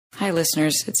Hi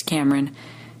listeners, it's Cameron,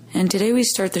 and today we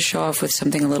start the show off with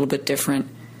something a little bit different.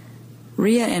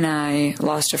 Rhea and I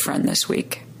lost a friend this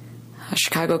week.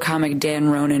 Chicago comic Dan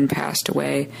Ronan passed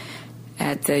away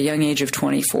at the young age of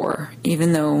 24.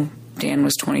 Even though Dan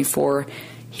was 24,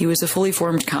 he was a fully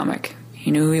formed comic.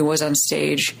 He knew who he was on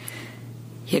stage.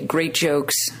 He had great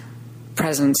jokes,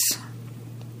 presence,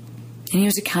 and he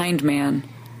was a kind man.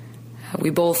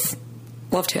 We both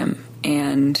loved him,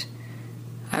 and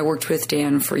I worked with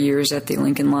Dan for years at the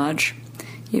Lincoln Lodge.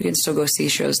 You can still go see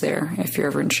shows there if you're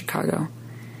ever in Chicago.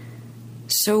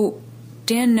 So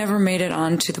Dan never made it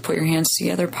on to the Put Your Hands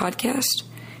Together podcast,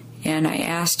 and I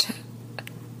asked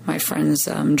my friends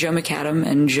Joe McAdam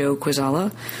and Joe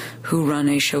Quazala, who run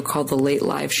a show called The Late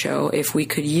Live Show, if we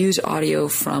could use audio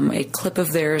from a clip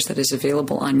of theirs that is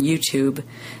available on YouTube.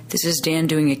 This is Dan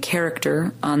doing a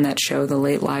character on that show, The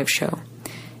Late Live Show.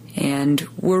 And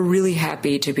we're really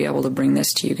happy to be able to bring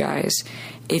this to you guys.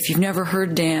 If you've never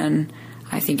heard Dan,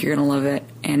 I think you're going to love it.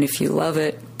 And if you love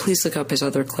it, please look up his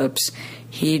other clips.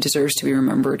 He deserves to be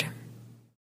remembered.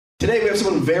 Today we have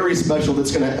someone very special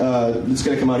that's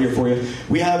gonna come out here for you.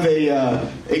 We have a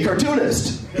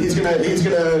cartoonist. He's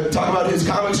gonna talk about his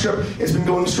comic strip. It's been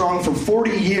going strong for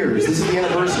 40 years. This is the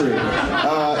anniversary,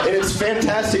 and it's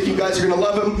fantastic. You guys are gonna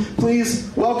love him. Please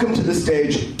welcome to the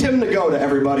stage Tim Nagoda,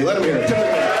 everybody. Let him hear it. Tim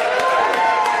Nagoda.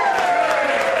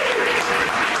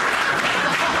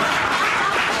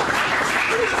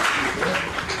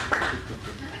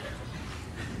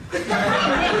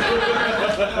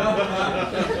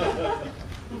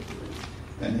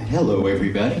 Hello,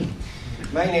 everybody.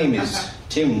 My name is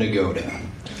Tim Nagoda.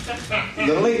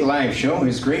 The Late Live Show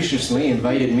has graciously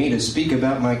invited me to speak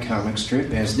about my comic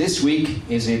strip, as this week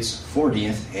is its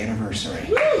 40th anniversary.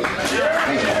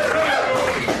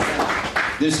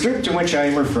 The strip to which I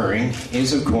am referring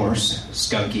is, of course,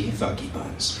 Skunky Funky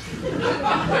Buns.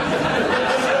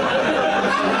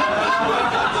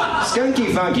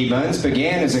 Skunky Funky Buns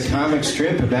began as a comic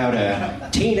strip about a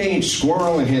teenage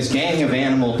squirrel and his gang of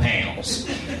animal pals.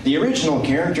 The original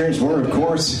characters were, of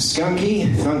course,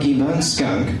 Skunky Funky Buns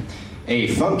Skunk, a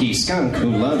funky skunk who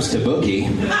loves to boogie,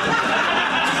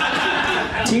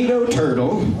 Tito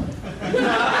Turtle, an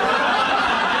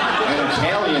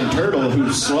Italian turtle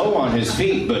who's slow on his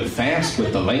feet but fast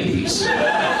with the ladies,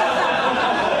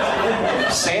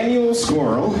 Samuel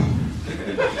Squirrel,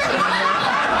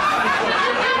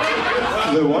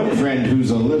 the one friend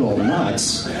who's a little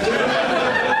nuts,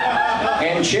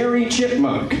 and Cherry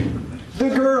Chipmunk, the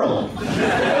girl.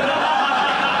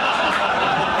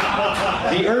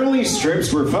 The early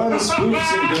strips were fun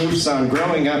spoofs and goofs on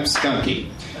growing up skunky.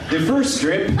 The first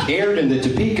strip aired in the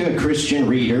Topeka Christian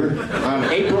Reader on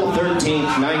April 13,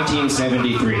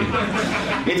 1973.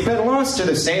 It's been lost to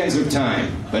the sands of time,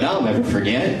 but I'll never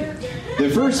forget it. The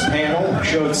first panel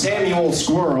showed Samuel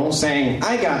Squirrel saying,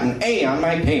 "I got an A on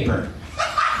my paper."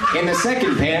 In the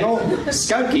second panel,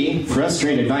 Skunky,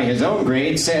 frustrated by his own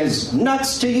grade, says,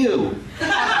 "Nuts to you."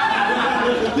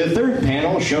 The third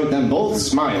panel showed them both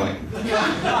smiling.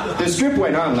 The strip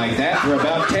went on like that for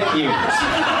about 10 years.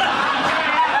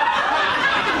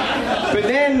 But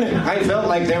then I felt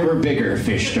like there were bigger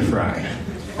fish to fry.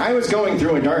 I was going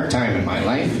through a dark time in my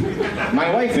life. My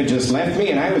wife had just left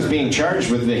me and I was being charged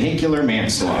with vehicular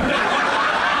manslaughter.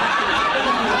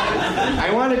 I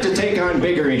wanted to take on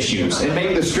bigger issues and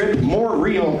make the strip more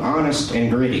real, honest, and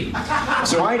gritty.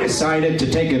 So I decided to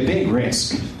take a big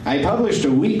risk. I published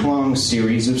a week-long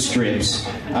series of strips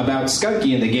about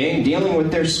Skunky and the gang dealing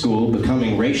with their school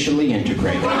becoming racially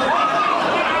integrated.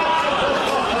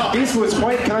 This was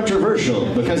quite controversial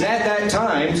because at that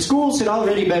time, schools had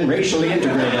already been racially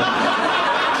integrated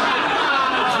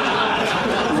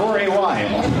for a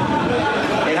while.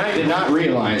 And I did not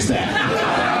realize that.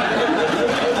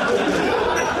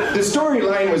 The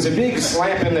storyline was a big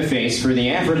slap in the face for the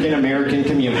African American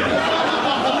community.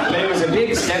 But it was a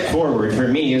big step forward for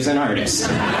me as an artist.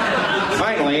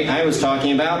 Finally, I was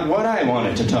talking about what I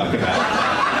wanted to talk about.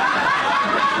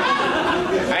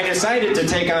 I decided to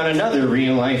take on another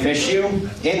real-life issue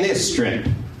in this strip.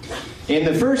 In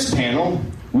the first panel,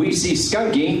 we see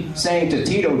Skunky saying to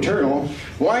Tito Turtle,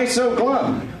 "Why so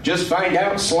glum? Just find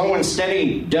out slow and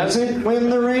steady doesn't win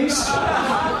the race?"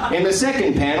 In the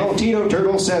second panel, Tito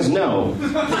Turtle says no.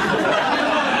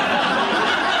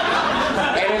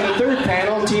 And in the third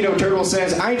panel, Tito Turtle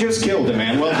says, "I just killed a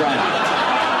man, well done."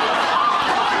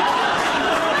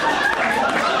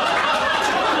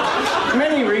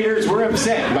 Many readers were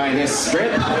upset by this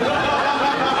strip.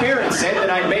 Parents said that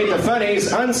I made the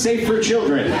funnies unsafe for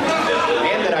children,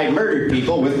 and that I murdered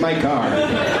people with my car.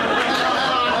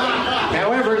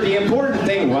 However, the important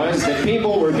thing was that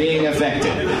people were being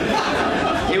affected.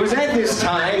 It was this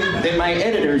time that my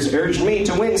editors urged me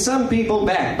to win some people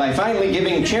back by finally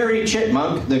giving Cherry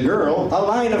Chipmunk, the girl, a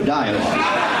line of dialogue.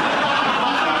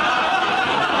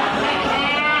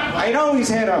 I'd always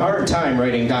had a hard time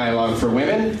writing dialogue for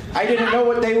women. I didn't know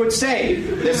what they would say.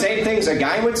 The same things a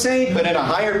guy would say, but in a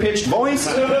higher-pitched voice?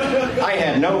 I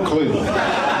had no clue.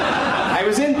 I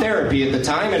was in therapy at the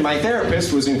time, and my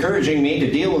therapist was encouraging me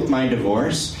to deal with my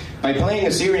divorce by playing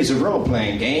a series of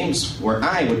role-playing games where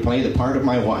I would play the part of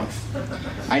my wife.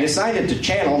 I decided to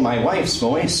channel my wife's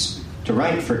voice to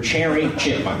write for Cherry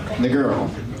Chipmunk, the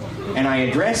girl, and I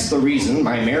addressed the reason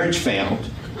my marriage failed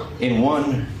in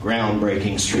one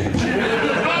groundbreaking strip.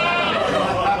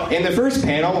 In the first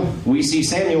panel, we see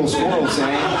Samuel Squirrel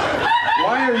saying,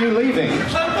 "Why are you leaving?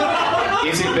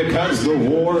 Is it because the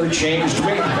war changed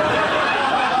me?"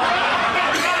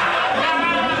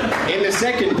 In the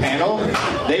second panel,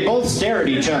 they both stare at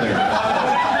each other.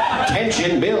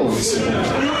 Tension builds.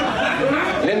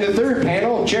 And in the third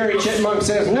panel, Cherry Chipmunk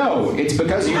says, "No, it's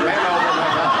because you ran over my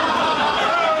heart."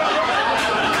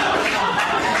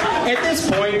 At this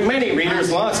point, many readers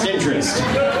lost interest.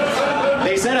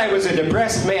 They said I was a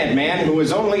depressed madman who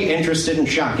was only interested in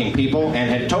shocking people and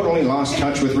had totally lost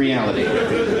touch with reality.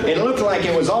 It looked like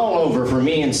it was all over for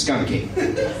me and Skunky.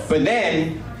 But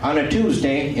then, on a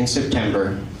Tuesday in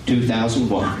September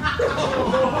 2001,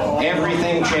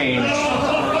 everything changed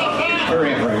for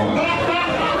everyone.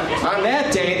 On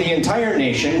that day, the entire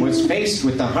nation was faced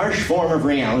with the harsh form of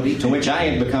reality to which I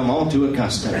had become all too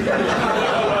accustomed.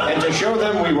 And to show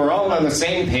them we were all on the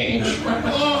same page,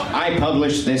 I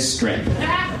published this strip.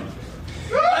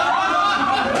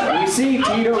 We see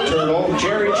Tito Turtle,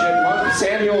 Cherry Chipmunk,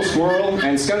 Samuel Squirrel,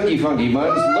 and Skunky Funky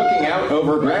Buns looking out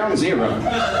over Ground Zero.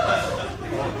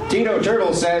 Tito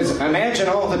Turtle says, "Imagine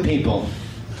all the people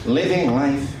living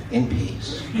life in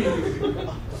peace."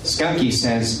 Skunky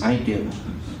says, "I do.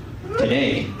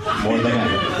 Today, more than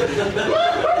ever."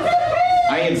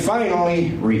 I had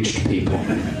finally reached people.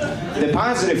 The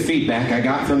positive feedback I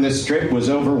got from this strip was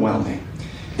overwhelming.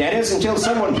 That is, until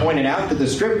someone pointed out that the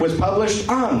strip was published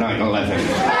on 9/11.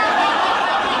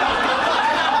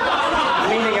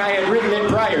 Meaning I had written it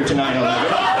prior to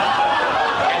 9/11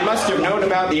 and must have known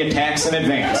about the attacks in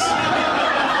advance.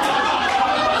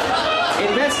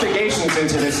 Investigations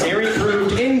into this theory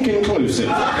proved inconclusive,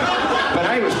 but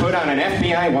I was put on an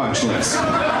FBI watch list.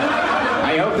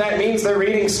 I hope that means they're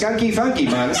reading Skunky Funky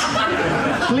Buns.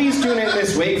 Please tune in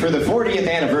this week for the 40th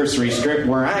anniversary strip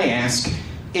where I ask,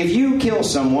 if you kill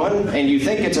someone and you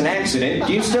think it's an accident,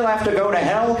 do you still have to go to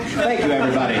hell? Thank you,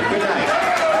 everybody. Good night.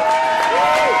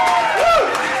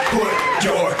 Put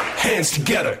your hands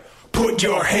together. Put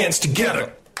your hands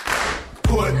together.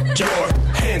 Put your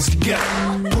hands together.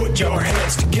 Put your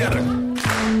hands together.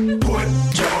 Put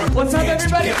your What's up, hands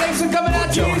everybody? together. Thanks for coming out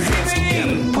Put to your hands UCB.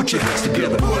 together. Put your hands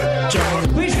together. Put your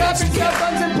Please drop hands your cell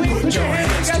phones and please put your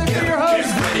hands together for your host,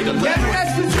 Get ready to Kevin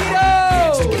laugh. Esposito.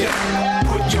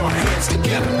 Put your hands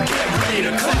together. Get ready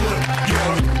to clap. Put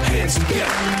your hands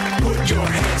together. Put your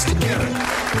hands together.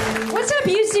 What's up,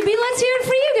 UCB? Let's hear it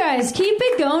for you guys. Keep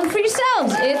it going for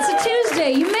yourselves. It's a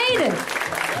Tuesday. You made it.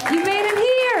 You made it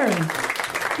here.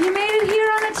 You made it here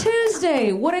on a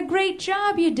Tuesday. What a great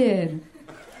job you did.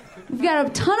 We've got a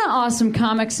ton of awesome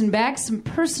comics in back, some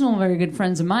personal, very good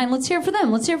friends of mine. Let's hear it for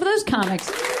them. Let's hear it for those comics.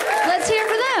 Let's hear it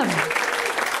for them.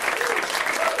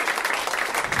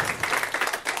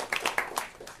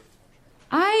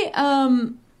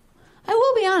 I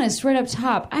will be honest, right up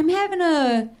top, I'm having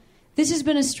this has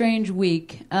been a strange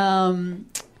week. I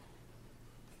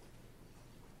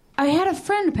had a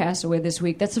friend pass away this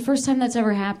week. That's the first time that's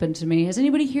ever happened to me. Has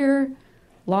anybody here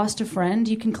lost a friend?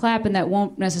 You can clap, and that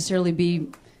won't necessarily be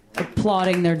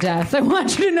applauding their death. I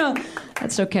want you to know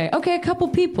that's okay. Okay, a couple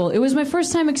people. It was my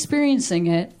first time experiencing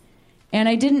it, and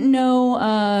I didn't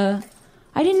know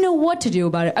what to do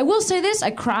about it. I will say this: I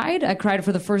cried. I cried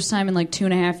for the first time in like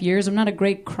 2.5 years. I'm not a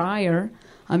great crier.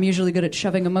 I'm usually good at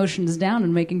shoving emotions down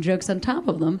and making jokes on top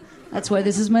of them. That's why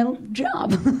this is my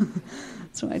job.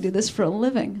 That's why I do this for a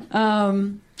living. I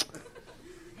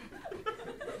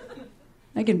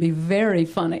can be very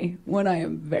funny when I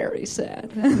am very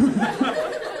sad.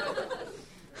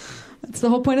 That's the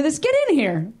whole point of this. Get in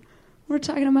here. We're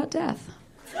talking about death.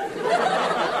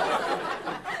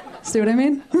 See what I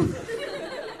mean?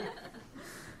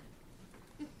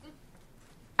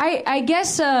 I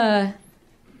guess...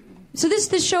 So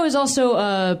this show is also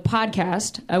a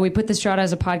podcast. We put this show out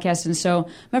as a podcast, and so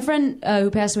my friend who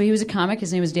passed away, he was a comic.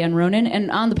 His name was Dan Ronan, and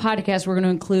on the podcast we're going to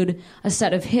include a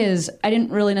set of his. I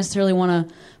didn't really necessarily want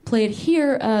to play it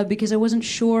here because I wasn't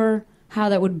sure how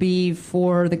that would be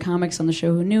for the comics on the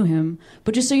show who knew him.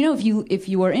 But just so you know, if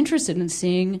you are interested in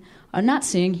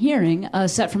hearing a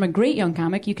set from a great young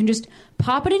comic, you can just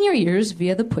pop it in your ears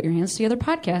via the Put Your Hands Together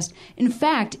podcast. In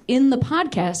fact, in the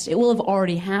podcast, it will have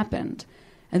already happened.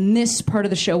 And this part of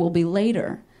the show will be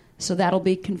later. So that'll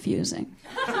be confusing.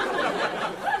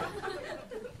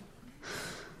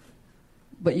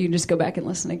 But you can just go back and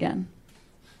listen again.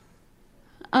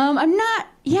 I'm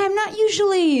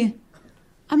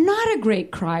not a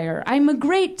great crier. I'm a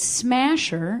great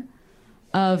smasher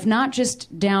of not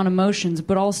just down emotions,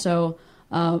 but also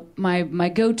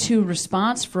my go-to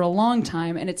response for a long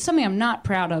time, and it's something I'm not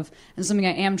proud of, and something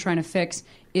I am trying to fix,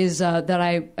 is that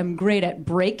I am great at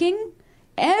breaking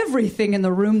everything in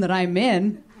the room that I'm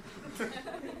in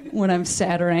when I'm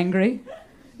sad or angry.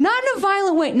 Not in a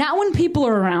violent way, not when people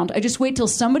are around. I just wait till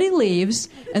somebody leaves,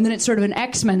 and then it's sort of an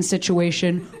X-Men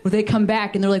situation where they come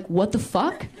back and they're like, what the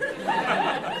fuck?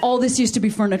 All this used to be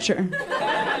furniture.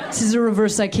 This is a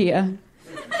reverse IKEA.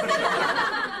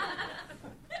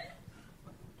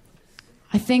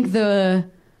 I think the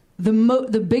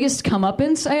biggest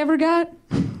comeuppance I ever got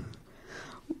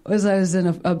was I was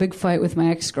in a big fight with my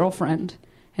ex-girlfriend,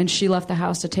 and she left the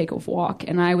house to take a walk,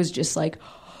 and I was just like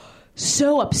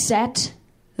so upset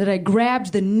that I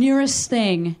grabbed the nearest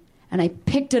thing and I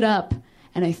picked it up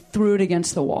and I threw it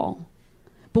against the wall.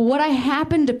 But what I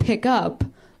happened to pick up,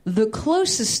 the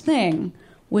closest thing,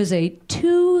 was a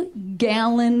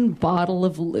 2-gallon bottle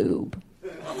of lube.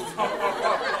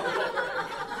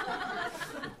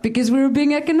 Because we were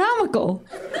being economical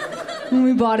when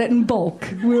we bought it in bulk.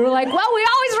 We were like, well, we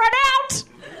always run out.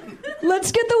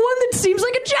 Let's get the one that seems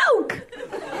like a joke.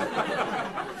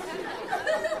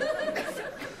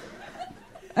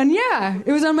 And yeah,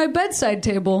 it was on my bedside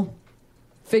table.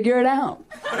 Figure it out.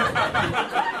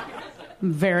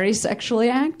 Very sexually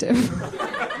active.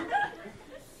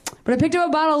 But I picked up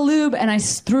a bottle of lube and I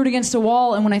threw it against the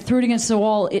wall, and when I threw it against the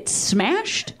wall, it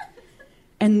smashed,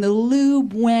 and the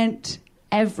lube went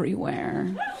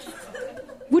everywhere.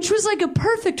 Which was like a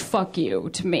perfect fuck you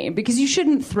to me, because you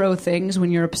shouldn't throw things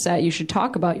when you're upset. You should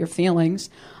talk about your feelings.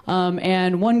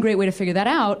 And one great way to figure that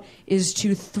out is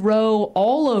to throw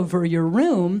all over your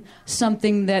room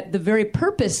something that the very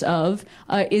purpose of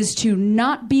is to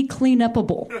not be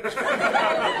clean-upable.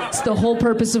 It's the whole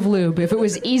purpose of lube. If it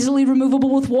was easily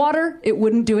removable with water, it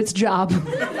wouldn't do its job.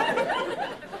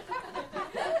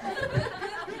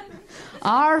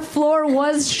 Our floor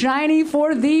was shiny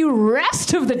for the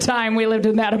rest of the time we lived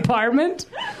in that apartment.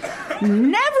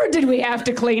 Never did we have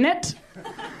to clean it.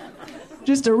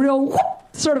 Just a real whoop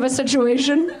sort of a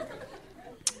situation.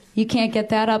 You can't get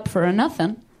that up for a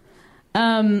nothing.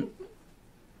 And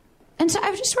so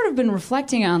I've just sort of been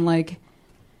reflecting on, like,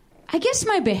 I guess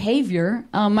my behavior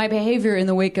in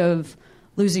the wake of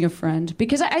losing a friend.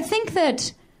 Because I think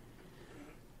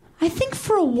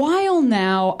for a while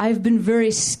now, I've been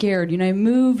very scared. You know, I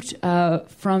moved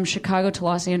from Chicago to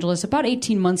Los Angeles about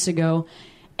 18 months ago.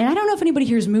 And I don't know if anybody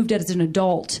here has moved as an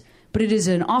adult, but it is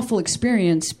an awful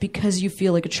experience because you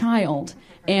feel like a child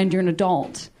and you're an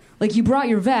adult. Like, you brought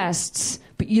your vests,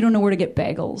 but you don't know where to get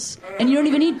bagels. And you don't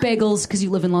even eat bagels because you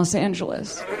live in Los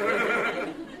Angeles.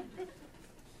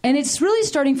 And it's really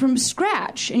starting from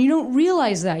scratch, and you don't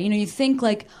realize that. You know, you think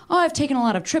like, oh, I've taken a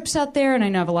lot of trips out there, and I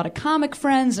now have a lot of comic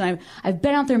friends, and I've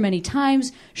been out there many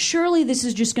times. Surely this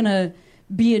is just going to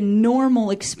be a normal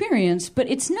experience, but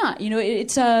it's not. You know,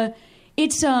 it's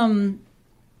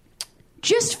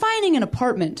just finding an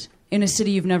apartment in a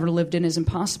city you've never lived in is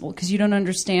impossible because you don't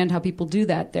understand how people do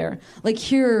that there. Like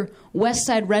here, West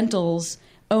Side Rentals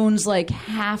owns like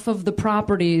half of the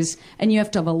properties, and you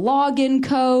have to have a login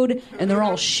code, and they're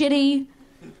all shitty.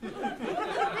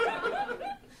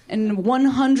 And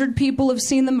 100 people have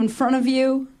seen them in front of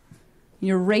you.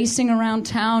 You're racing around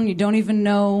town. You don't even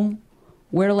know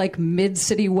where like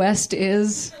Mid-City West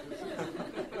is.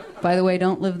 By the way,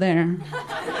 don't live there.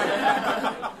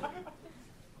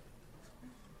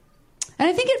 And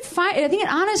I think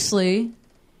honestly,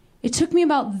 it took me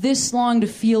about this long to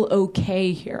feel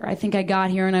okay here. I think I got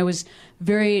here and I was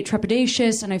very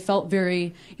trepidatious and I felt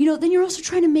very, you know, then you're also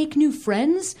trying to make new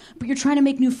friends, but you're trying to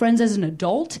make new friends as an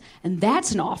adult, and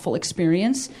that's an awful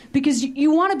experience because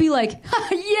you want to be like,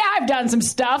 yeah, I've done some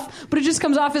stuff, but it just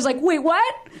comes off as like, wait,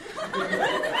 what? Wait,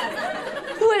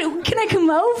 can I come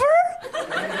over?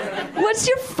 What's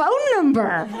your phone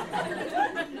number?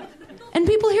 And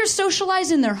people here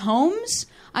socialize in their homes.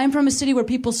 I'm from a city where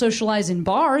people socialize in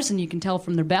bars, and you can tell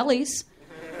from their bellies,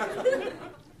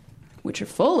 which are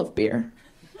full of beer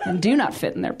and do not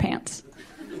fit in their pants.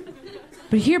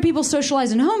 But here people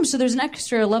socialize in homes, so there's an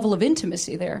extra level of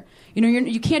intimacy there. You know,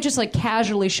 you can't just like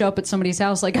casually show up at somebody's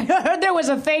house like, I heard there was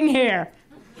a thing here.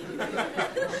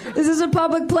 Is this a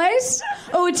public place?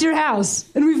 Oh, it's your house.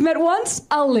 And we've met once?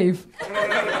 I'll leave.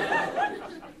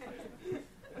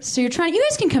 So you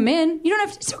guys can come in. You don't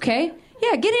have to, it's okay.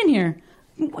 Yeah, get in here.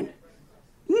 No,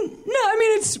 I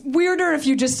mean, it's weirder if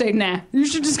you just say, nah, you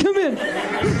should just come in. No,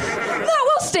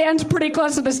 we'll stand pretty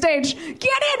close to the stage.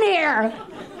 Get in here.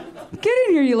 Get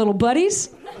in here, you little buddies.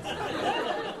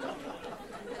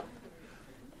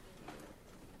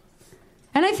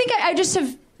 And I think I just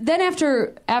have, then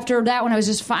after that, when I was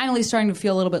just finally starting to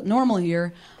feel a little bit normal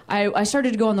here, I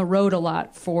started to go on the road a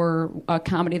lot for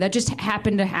comedy. That just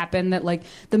happened to happen, that like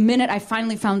the minute I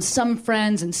finally found some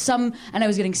friends and I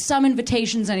was getting some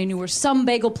invitations and I knew where some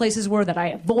bagel places were that I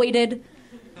avoided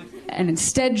and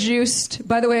instead juiced.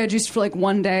 By the way, I juiced for like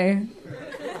one day.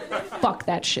 Fuck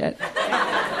that shit.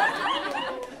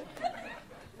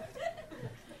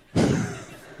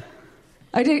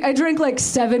 I drank like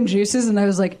 7 juices and I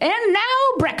was like, and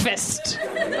now breakfast.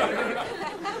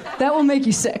 That will make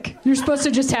you sick. You're supposed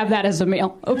to just have that as a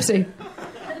meal. Oopsie.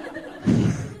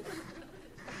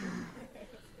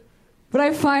 But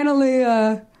I finally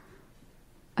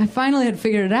had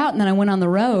figured it out, and then I went on the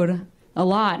road a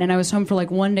lot, and I was home for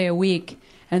like 1 day a week.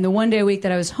 And the 1 day a week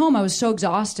that I was home, I was so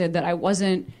exhausted that I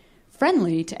wasn't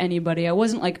friendly to anybody. I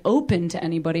wasn't like open to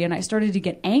anybody, and I started to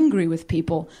get angry with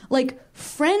people, like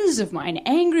friends of mine,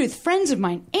 angry with friends of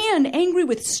mine, and angry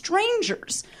with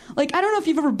strangers. Like, I don't know if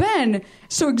you've ever been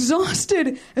so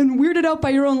exhausted and weirded out by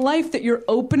your own life that you're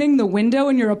opening the window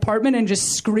in your apartment and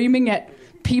just screaming at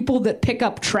people that pick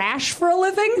up trash for a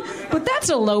living. But that's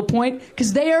a low point,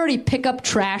 because they already pick up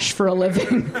trash for a living.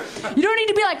 You don't need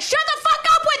to be like, shut the fuck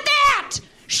up with that!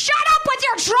 Shut up with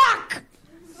your truck!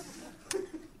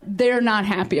 They're not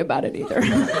happy about it either.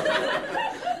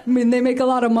 I mean, they make a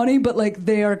lot of money, but like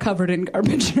they are covered in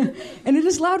garbage. And it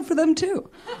is loud for them too.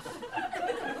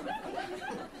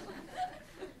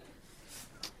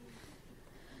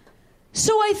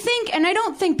 So I think, and I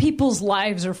don't think people's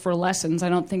lives are for lessons. I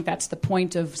don't think that's the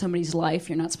point of somebody's life.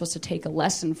 You're not supposed to take a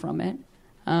lesson from it.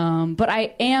 But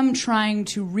I am trying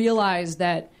to realize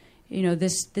that, you know,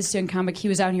 this young comic, he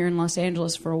was out here in Los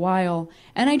Angeles for a while,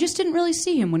 and I just didn't really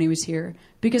see him when he was here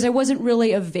because I wasn't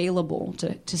really available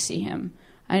to see him.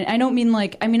 I don't mean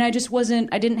like, I mean, I just wasn't,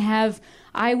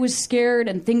 I was scared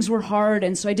and things were hard,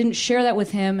 and so I didn't share that with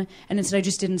him, and instead I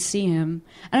just didn't see him.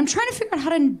 And I'm trying to figure out how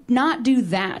to not do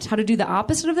that, how to do the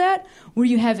opposite of that, where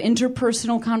you have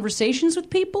interpersonal conversations with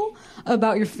people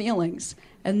about your feelings.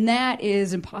 And that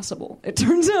is impossible. It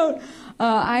turns out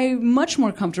I'm much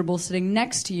more comfortable sitting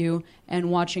next to you and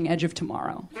watching Edge of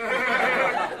Tomorrow.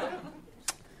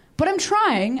 But I'm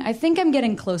trying. I think I'm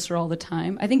getting closer all the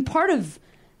time. I think part of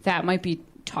that might be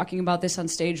talking about this on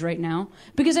stage right now,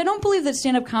 because I don't believe that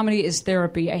stand-up comedy is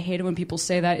therapy. I hate it when people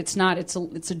say that. It's not. It's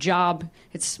a job.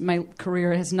 It's my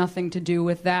career. It has nothing to do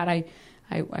with that. I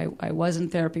was in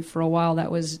therapy for a while. That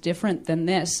was different than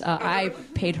this. I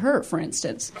paid her, for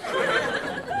instance.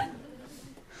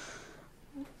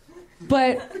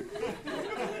 But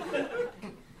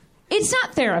it's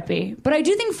not therapy. But I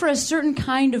do think for a certain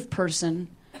kind of person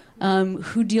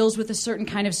who deals with a certain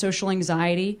kind of social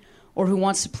anxiety, or who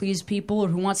wants to please people, or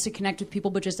who wants to connect with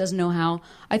people but just doesn't know how,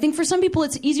 I think for some people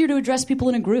it's easier to address people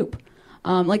in a group.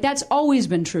 Like, that's always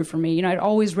been true for me. You know, I'd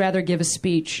always rather give a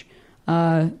speech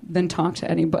than talk to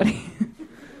anybody.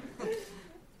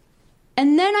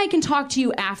 And then I can talk to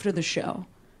you after the show.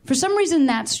 For some reason,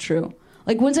 that's true.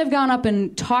 Like, once I've gone up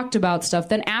and talked about stuff,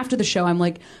 then after the show, I'm,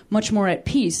 like, much more at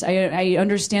peace. I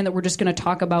understand that we're just going to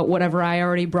talk about whatever I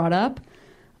already brought up,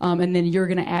 and then you're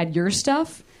going to add your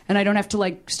stuff, and I don't have to,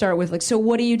 like, start with, like, so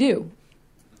what do you do?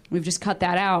 We've just cut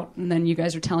that out, and then you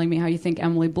guys are telling me how you think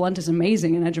Emily Blunt is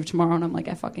amazing in Edge of Tomorrow, and I'm like,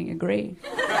 I fucking agree.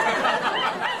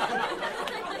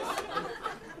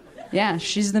 Yeah,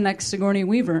 she's the next Sigourney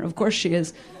Weaver. Of course she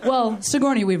is. Well,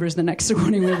 Sigourney Weaver's the next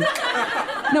Sigourney Weaver.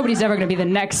 Nobody's ever going to be the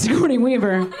next Sigourney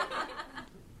Weaver.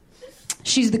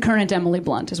 She's the current Emily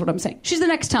Blunt, is what I'm saying. She's the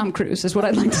next Tom Cruise, is what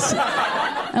I'd like to say.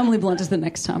 Emily Blunt is the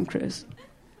next Tom Cruise.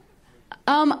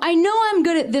 I know I'm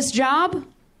good at this job.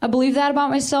 I believe that about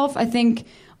myself. I think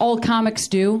all comics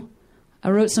do. I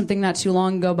wrote something not too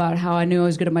long ago about how I knew I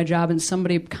was good at my job, and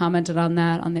somebody commented on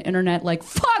that on the internet, like,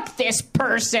 fuck this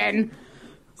person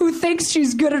who thinks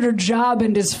she's good at her job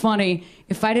and is funny.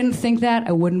 If I didn't think that,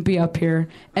 I wouldn't be up here.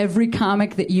 Every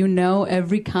comic that you know,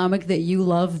 every comic that you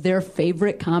love, their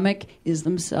favorite comic is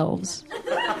themselves.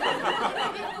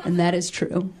 And that is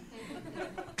true.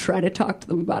 Try to talk to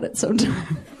them about it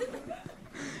sometime.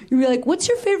 You'll be like, what's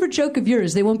your favorite joke of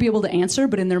yours? They won't be able to answer,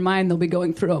 but in their mind, they'll be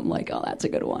going through them like, oh, that's a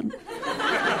good one.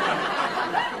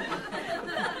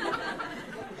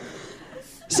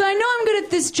 So I know I'm good at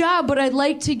this job, but I'd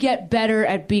like to get better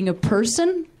at being a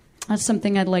person. That's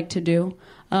something I'd like to do.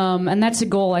 And that's a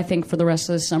goal, I think, for the rest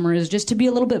of the summer, is just to be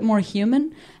a little bit more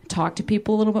human, talk to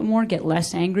people a little bit more, get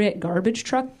less angry at garbage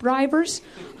truck drivers.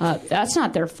 That's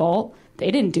not their fault.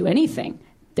 They didn't do anything.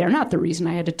 They're not the reason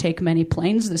I had to take many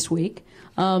planes this week.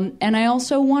 And I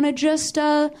also want to just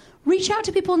reach out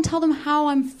to people and tell them how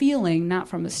I'm feeling, not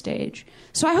from the stage.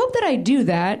 So I hope that I do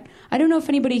that. I don't know if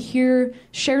anybody here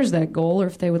shares that goal or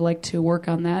if they would like to work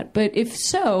on that. But if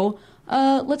so,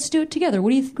 let's do it together.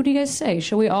 What do you guys say?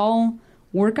 Shall we all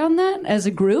work on that as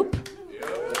a group?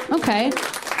 Okay.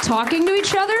 Talking to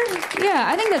each other? Yeah,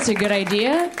 I think that's a good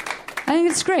idea. I think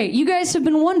it's great. You guys have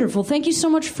been wonderful. Thank you so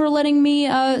much for letting me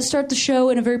start the show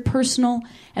in a very personal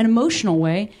and emotional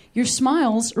way. Your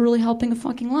smiles are really helping a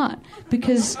fucking lot.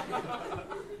 Because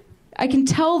I can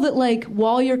tell that, like,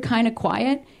 while you're kind of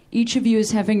quiet, each of you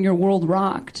is having your world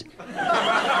rocked.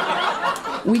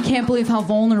 We can't believe how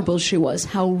vulnerable she was,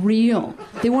 how real.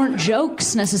 They weren't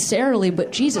jokes necessarily,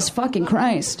 but Jesus fucking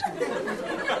Christ.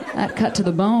 That cut to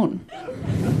the bone.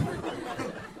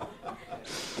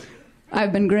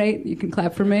 I've been great. You can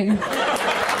clap for me.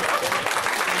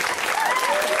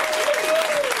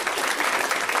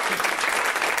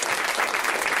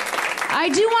 I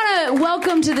do want to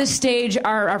welcome to the stage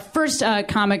our first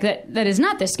comic that is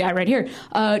not this guy right here.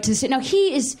 Now,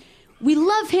 we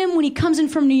love him when he comes in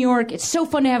from New York. It's so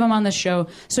fun to have him on the show.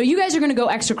 So you guys are going to go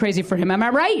extra crazy for him. Am I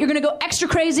right? You're going to go extra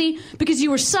crazy because you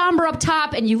were somber up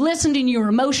top and you listened and you were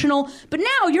emotional. But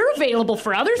now you're available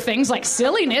for other things like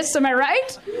silliness. Am I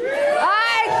right?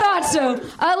 I thought so.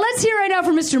 Let's hear right now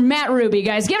from Mr. Matt Ruby,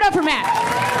 guys. Give it up for Matt.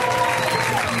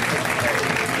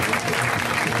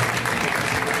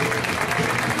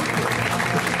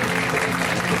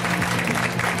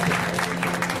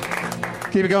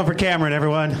 Keep it going for Cameron,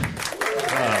 everyone.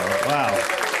 Oh, wow.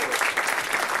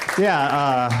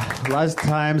 Yeah, a lot of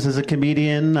times as a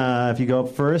comedian, if you go up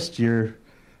first, you're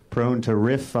prone to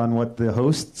riff on what the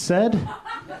host said.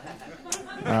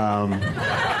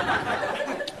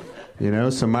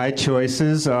 So my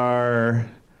choices are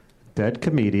dead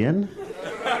comedian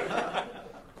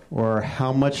or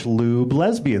how much lube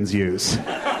lesbians use.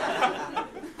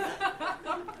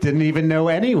 Didn't even know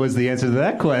any was the answer to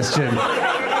that question.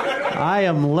 I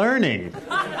am learning.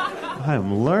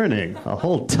 A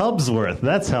whole tub's worth.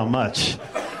 That's how much.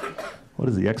 What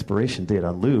is the expiration date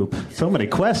on lube? So many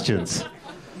questions.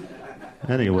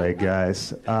 Anyway,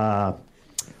 guys,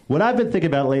 what I've been thinking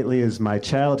about lately is my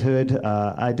childhood.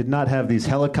 I did not have these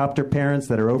helicopter parents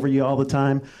that are over you all the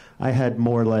time. I had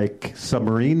more like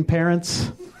submarine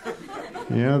parents.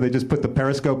 They just put the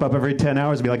periscope up every 10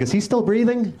 hours and be like, is he still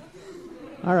breathing?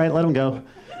 All right, let him go.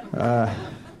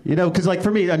 Because like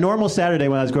for me, a normal Saturday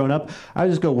when I was growing up, I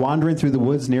would just go wandering through the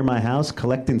woods near my house,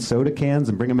 collecting soda cans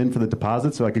and bring them in for the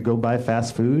deposit so I could go buy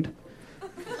fast food.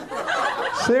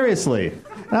 Seriously.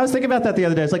 And I was thinking about that the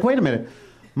other day. I was like, wait a minute.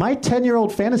 My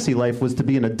 10-year-old fantasy life was to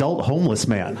be an adult homeless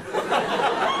man.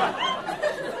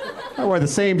 I wore the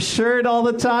same shirt all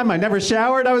the time. I never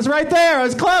showered. I was right there. I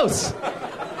was close.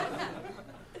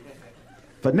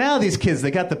 But now these kids, they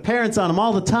got the parents on them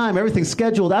all the time. Everything's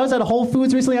scheduled. I was at a Whole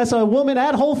Foods recently. I saw a woman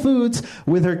at Whole Foods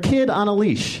with her kid on a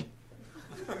leash.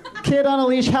 Kid on a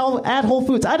leash at Whole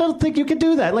Foods. I don't think you can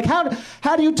do that. Like, how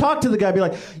do you talk to the guy? Be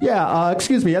like,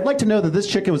 excuse me, I'd like to know that this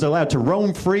chicken was allowed to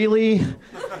roam freely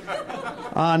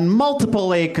on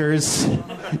multiple acres.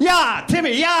 Yeah,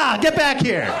 Timmy, get back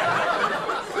here.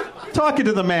 Talking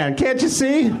to the man, can't you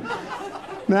see?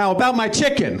 Now, about my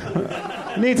chicken.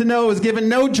 I need to know it was given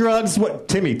no drugs. What,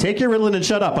 Timmy, take your Ritalin and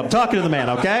shut up. I'm talking to the man,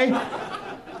 okay?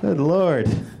 Good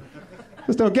Lord.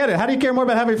 Just don't get it. How do you care more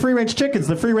about having free-range chickens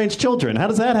than free-range children? How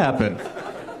does that happen?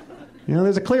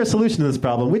 There's a clear solution to this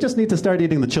problem. We just need to start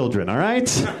eating the children, all right?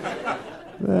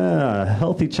 A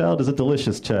healthy child is a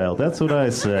delicious child. That's what I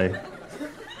say.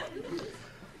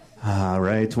 All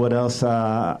right, what else?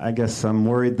 I guess I'm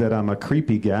worried that I'm a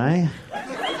creepy guy.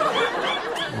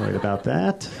 Worried about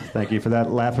that. Thank you for that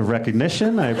laugh of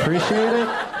recognition. I appreciate it.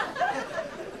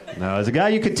 Now, as a guy,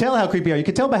 you could tell how creepy you are. You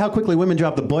could tell by how quickly women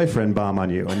drop the boyfriend bomb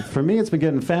on you. And for me, it's been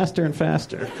getting faster and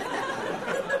faster.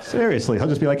 Seriously, I'll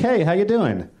just be like, hey, how you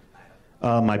doing?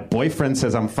 My boyfriend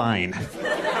says I'm fine.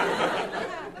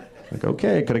 Like,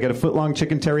 okay, could I get a foot-long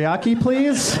chicken teriyaki,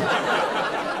 please?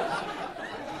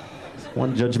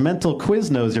 One judgmental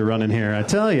Quiznos you're running here, I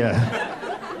tell you.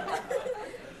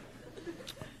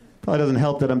 Probably doesn't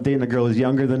help that I'm dating a girl who's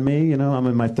younger than me. I'm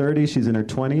in my 30s, she's in her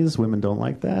 20s. Women don't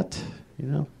like that. You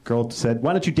know, girl said,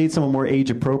 why don't you date someone more age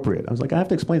appropriate? I was like, I have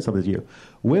to explain something to you.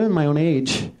 Women my own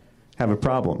age have a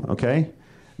problem, okay?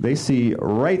 They see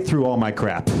right through all my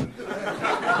crap.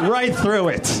 Right through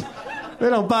it. They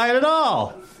don't buy it at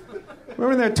all.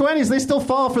 Women in their 20s, they still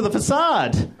fall for the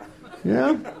facade. You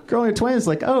know? Girl in her 20s is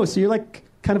like, oh, so you're like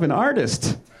kind of an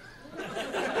artist.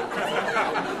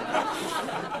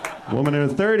 Woman in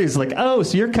her 30s is like, oh,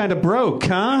 so you're kind of broke,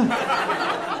 huh?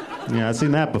 Yeah, I've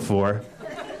seen that before.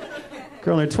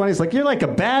 Girl in her 20s is like, you're like a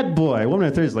bad boy. Woman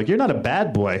in her 30s is like, you're not a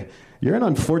bad boy. You're an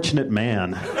unfortunate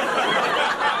man.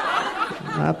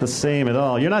 Not the same at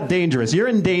all. You're not dangerous. You're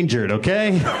endangered,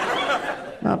 okay?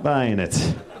 Not buying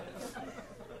it.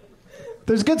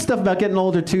 There's good stuff about getting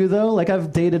older, too, though. Like,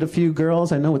 I've dated a few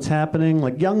girls. I know what's happening.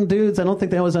 Like, young dudes, I don't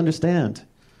think they always understand.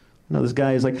 You know, this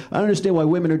guy is like, I don't understand why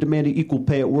women are demanding equal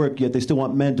pay at work, yet they still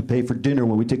want men to pay for dinner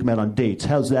when we take them out on dates.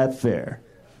 How's that fair?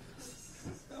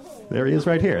 There he is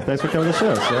right here. Thanks for coming to the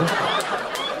show, sir.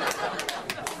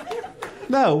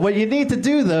 No, what you need to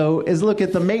do, though, is look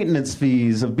at the maintenance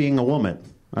fees of being a woman.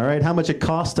 All right? How much it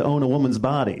costs to own a woman's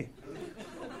body.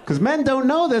 Because men don't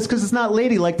know this because it's not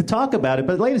ladylike to talk about it.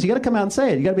 But ladies, you got to come out and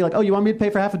say it. You got to be like, oh, you want me to pay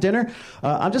for half a dinner?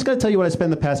 I'm just going to tell you what I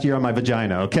spent the past year on my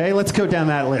vagina, okay? Let's go down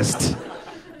that list.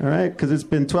 All right? Because it's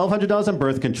been $1,200 on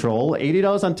birth control,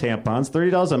 $80 on tampons,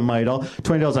 $30 on Midol,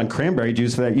 $20 on cranberry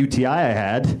juice for that UTI I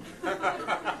had.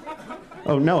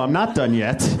 Oh, no, I'm not done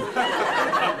yet.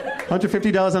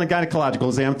 $150 on a gynecological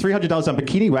exam, $300 on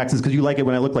bikini waxes because you like it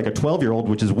when I look like a 12-year-old,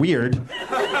 which is weird.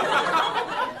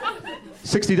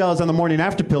 $60 on the morning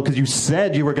after pill because you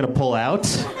said you were going to pull out.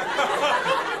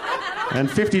 And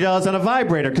 $50 on a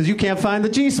vibrator because you can't find the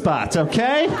G-spot,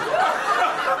 okay?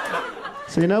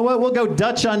 So you know what? We'll go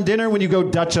Dutch on dinner when you go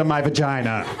Dutch on my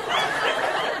vagina.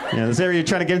 Yeah, this area you're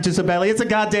trying to get into so badly, it's a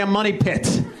goddamn money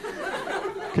pit.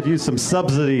 Could use some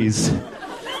subsidies.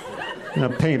 You're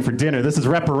not paying for dinner. This is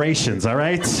reparations, all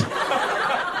right?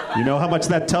 You know how much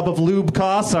that tub of lube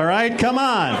costs, all right? Come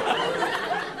on.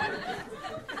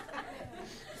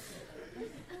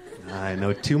 I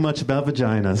know too much about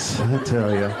vaginas, I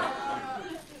tell you.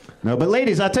 No, but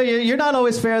ladies, I'll tell you, you're not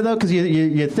always fair, though, because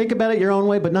you think about it your own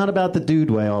way, but not about the dude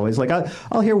way always. Like,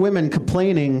 I'll hear women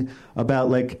complaining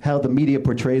about, like, how the media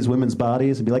portrays women's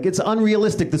bodies and be like, it's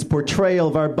unrealistic, this portrayal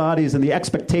of our bodies and the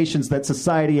expectations that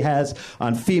society has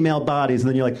on female bodies. And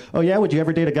then you're like, oh, yeah, would you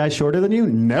ever date a guy shorter than you?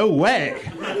 No way.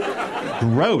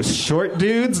 Gross. Short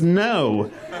dudes?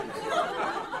 No.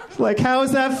 Like, how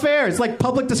is that fair? It's like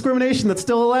public discrimination that's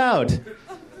still allowed.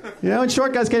 You know, and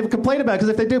short guys can't even complain about it, because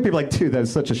if they do, people are like, dude,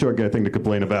 that's such a short guy thing to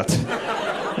complain about.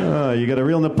 You got a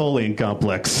real Napoleon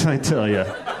complex, I tell you.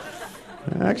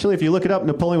 Actually, if you look it up,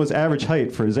 Napoleon was average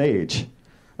height for his age.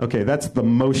 Okay, that's the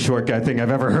most short guy thing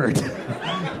I've ever heard.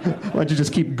 Why don't you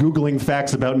just keep Googling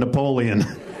facts about Napoleon?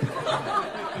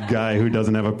 Guy who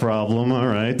doesn't have a problem, all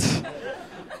right.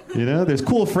 You know, there's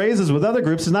cool phrases with other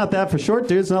groups. It's not that for short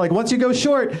dudes. It's not like, once you go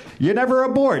short, you never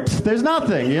abort. There's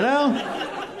nothing, you know?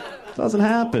 It doesn't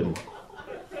happen.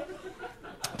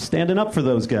 I'm standing up for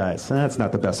those guys. That's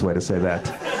not the best way to say that.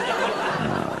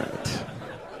 All right.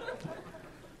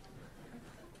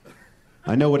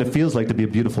 I know what it feels like to be a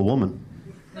beautiful woman.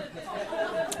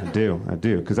 I do.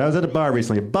 Because I was at a bar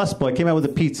recently. A busboy came out with a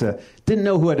pizza. Didn't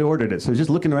know who had ordered it. So he's just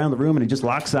looking around the room, and he just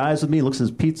locks eyes with me, looks at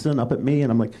his pizza and up at me,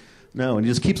 and I'm like, no. And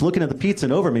he just keeps looking at the pizza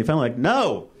and over me. Finally, like,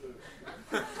 no.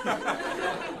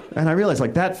 And I realized,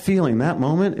 like, that feeling, that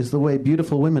moment, is the way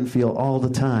beautiful women feel all the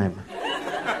time.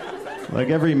 Like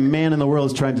every man in the world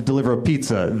is trying to deliver a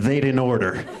pizza they didn't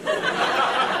order.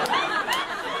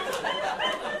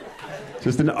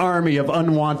 Just an army of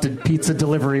unwanted pizza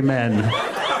delivery men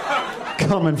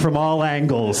coming from all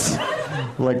angles.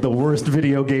 Like the worst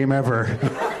video game ever.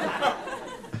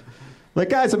 Like,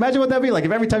 guys, imagine what that'd be like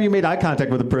if every time you made eye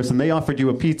contact with a person, they offered you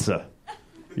a pizza.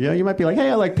 Yeah, you might be like, hey,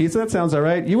 I like pizza. That sounds all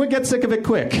right. You would get sick of it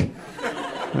quick.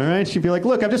 All right? She'd be like,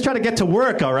 look, I'm just trying to get to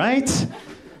work, all right?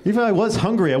 Even if I was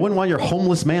hungry, I wouldn't want your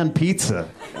homeless man pizza.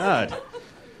 God.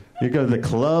 You go to the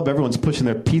club, everyone's pushing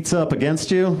their pizza up against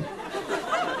you.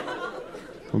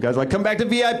 Some guy's like, come back to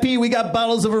VIP. We got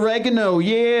bottles of oregano.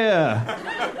 Yeah.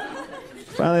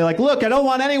 Finally, like, look, I don't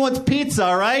want anyone's pizza,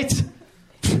 all right?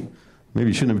 Maybe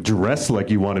you shouldn't have dressed like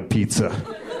you wanted pizza.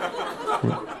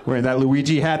 Wearing that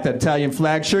Luigi hat, that Italian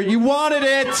flag shirt. You wanted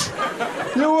it!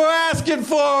 You were asking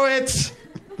for it!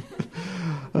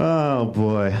 Oh,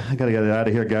 boy. I gotta get out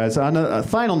of here, guys. On a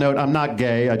final note, I'm not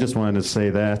gay. I just wanted to say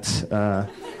that.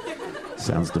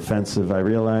 Sounds defensive, I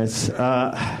realize.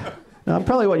 I'm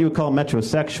probably what you would call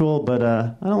metrosexual, but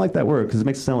I don't like that word because it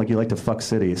makes it sound like you like to fuck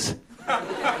cities.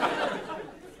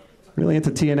 Really into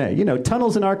TNA. You know,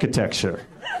 tunnels and architecture.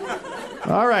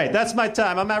 All right, that's my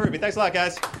time. I'm Matt Ruby. Thanks a lot,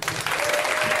 guys.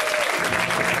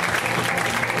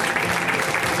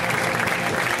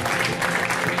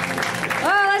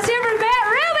 Oh, let's hear from Matt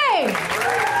Ruby.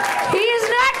 He is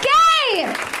not gay.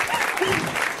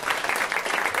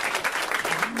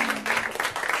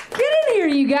 Get in here,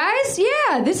 you guys.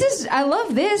 Yeah, I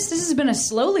love this. This has been a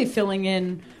slowly filling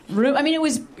in room. I mean, it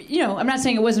was, I'm not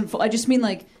saying it wasn't full. I just mean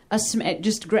like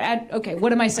okay,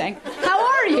 what am I saying? How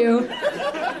are you?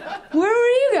 Where were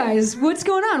you guys? What's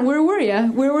going on? Where were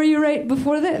you? Where were you right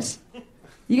before this?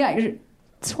 You got your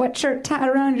sweatshirt tied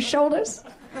around your shoulders?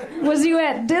 Was you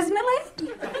at Disneyland?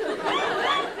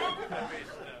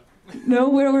 No,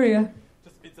 where were you?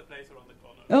 Just pizza place around the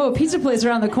corner. Oh, a pizza place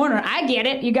around the corner. I get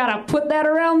it. You gotta put that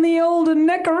around the old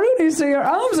neckaroonie so your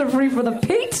arms are free for the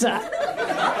pizza.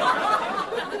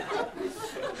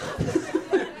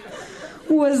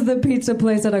 Was the pizza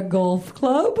place at a golf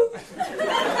club?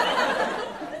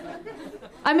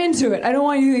 I'm into it. I don't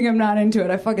want you to think I'm not into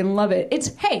it. I fucking love it.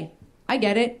 Hey, I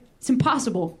get it. It's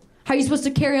impossible. How are you supposed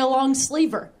to carry a long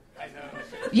sleever? I know.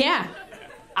 Yeah,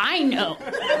 I know.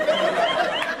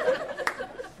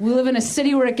 We live in a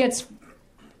city where it gets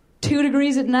 2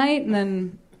 degrees at night and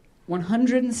then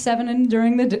 107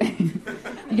 during the day.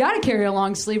 You gotta carry a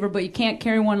long sleever, but you can't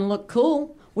carry one and look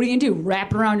cool. What are you gonna do,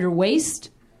 wrap it around your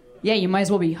waist? Yeah, you might as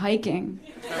well be hiking.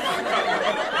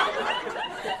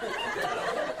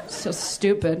 So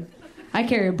stupid. I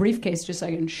carry a briefcase just so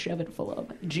I can shove it full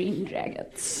of jean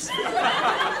jackets.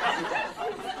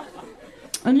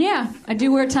 And yeah, I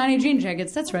do wear tiny jean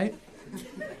jackets, that's right.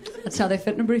 That's how they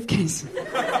fit in a briefcase.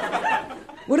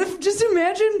 What if, just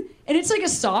imagine, and it's like a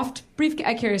soft briefcase.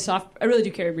 I really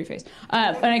do carry a briefcase.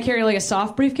 And I carry like a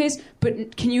soft briefcase,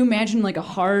 but can you imagine like a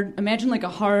hard,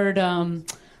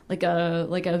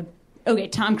 okay,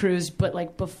 Tom Cruise, but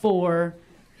like before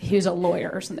he was a lawyer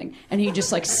or something, and he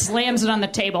just like slams it on the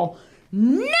table.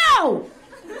 No!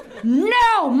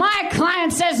 No! My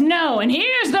client says no, and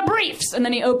here's the briefs! And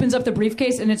then he opens up the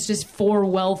briefcase, and it's just 4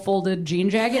 well-folded jean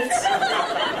jackets.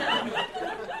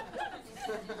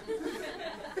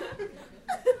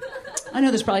 I know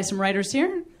there's probably some writers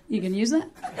here. You can use that.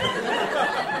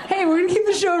 Hey, we're gonna keep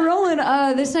the show rolling.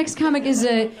 This next comic is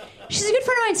she's a good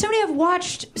friend of mine. Somebody I've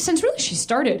watched since really she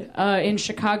started in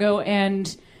Chicago,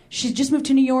 and she's just moved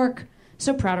to New York.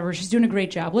 So proud of her. She's doing a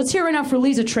great job. Let's hear it right now for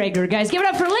Lisa Traeger, guys. Give it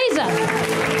up for Lisa.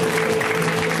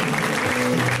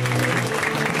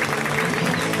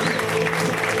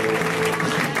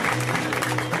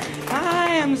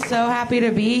 Hi, I'm so happy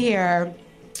to be here.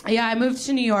 Yeah, I moved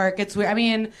to New York. It's weird. I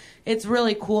mean, it's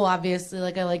really cool, obviously.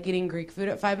 Like, I like eating Greek food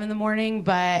at 5 a.m,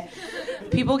 but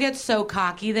people get so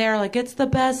cocky there. Like, it's the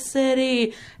best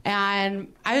city.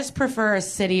 And I just prefer a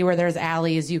city where there's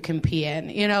alleys you can pee in.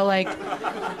 You know, like,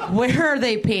 where are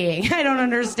they peeing? I don't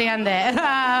understand it.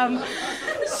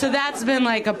 So that's been,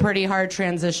 like, a pretty hard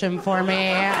transition for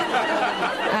me.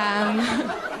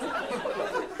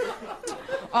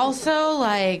 Also,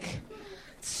 like,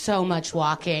 so much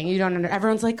walking.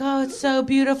 Everyone's like, oh, it's so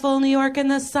beautiful New York in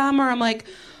the summer. I'm like,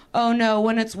 oh no,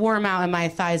 when it's warm out and my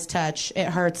thighs touch, it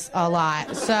hurts a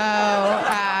lot. So,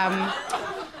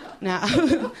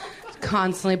 no,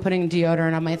 constantly putting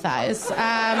deodorant on my thighs.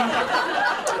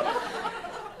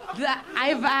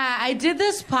 I did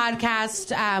this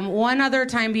podcast one other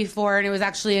time before, and it was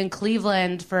actually in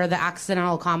Cleveland for the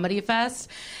Accidental Comedy Fest,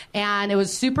 and it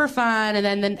was super fun. And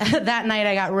then that night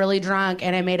I got really drunk,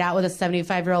 and I made out with a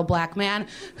 75-year-old black man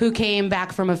who came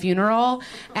back from a funeral.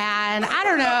 And I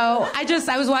don't know,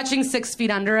 I was watching 6 Feet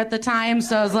Under at the time,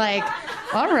 so I was like,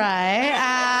 all right,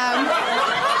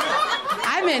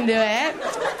 I'm into it.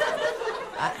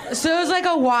 So it was like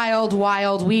a wild,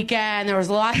 wild weekend. There was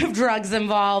a lot of drugs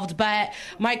involved, but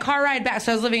my car ride back,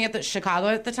 so I was living at Chicago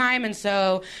at the time, and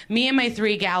so me and my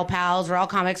 3 gal pals, we're all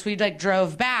comics, we like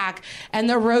drove back, and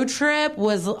the road trip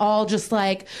was all just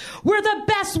like, we're the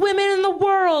best women in the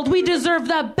world. We deserve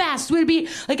the best. We'd be,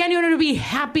 like, anyone would be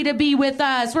happy to be with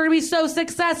us. We're gonna be so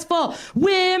successful.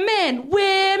 Women,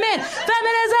 feminism!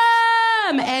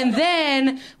 And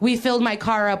then we filled my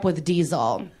car up with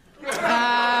diesel.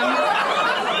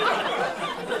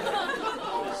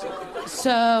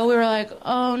 So we were like,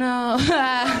 oh no.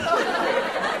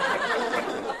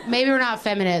 maybe we're not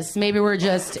feminists. Maybe we're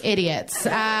just idiots.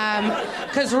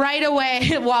 Because right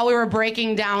away, while we were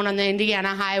breaking down on the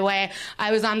Indiana highway,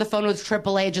 I was on the phone with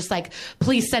AAA just like,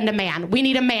 please send a man. We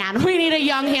need a man. We need a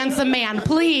young, handsome man,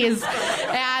 please.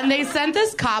 And they sent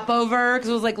this cop over because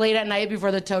it was like late at night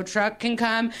before the tow truck can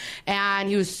come. And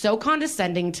he was so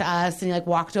condescending to us. And he like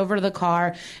walked over to the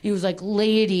car. He was like,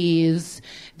 ladies,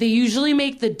 they usually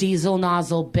make the diesel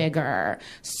nozzle bigger,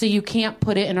 so you can't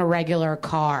put it in a regular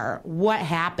car. What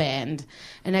happened?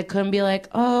 And I couldn't be like,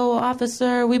 oh,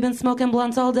 officer, we've been smoking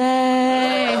blunts all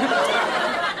day.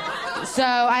 So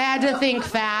I had to think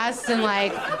fast and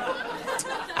like,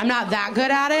 I'm not that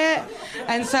good at it.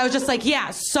 And so I was just like,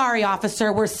 yeah, sorry,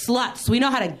 officer, we're sluts. We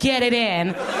know how to get it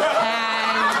in. And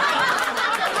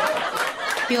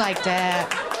he liked it.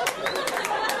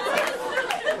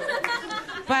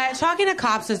 But talking to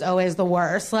cops is always the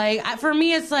worst. Like, for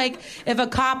me, it's like, if a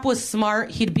cop was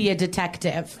smart, he'd be a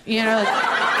detective. You know,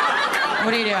 like,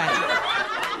 what are you doing?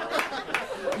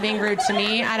 Being rude to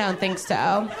me? I don't think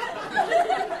so.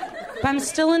 But I'm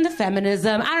still into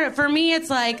feminism. I don't know, for me, it's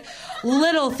like,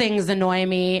 little things annoy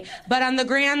me, but on the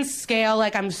grand scale,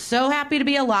 like, I'm so happy to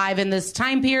be alive in this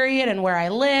time period and where I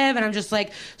live, and I'm just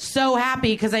like so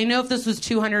happy because I know if this was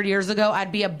 200 years ago,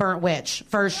 I'd be a burnt witch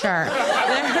for sure.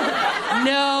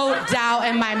 No doubt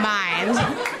in my mind.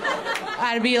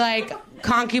 I'd be like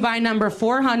concubine number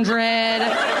 400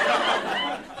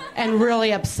 and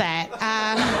really upset.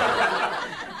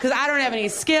 Because I don't have any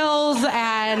skills,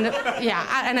 and yeah,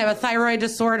 I have a thyroid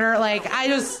disorder. Like, I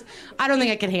don't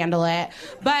think I can handle it.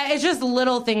 But it's just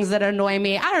little things that annoy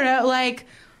me. I don't know, like,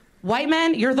 white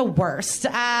men, you're the worst.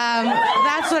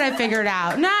 That's what I figured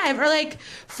out.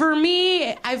 For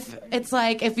me, it's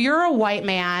like, if you're a white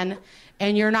man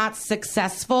and you're not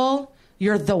successful,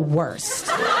 you're the worst.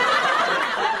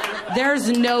 There's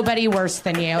nobody worse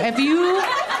than you. If you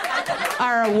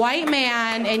are a white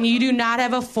man and you do not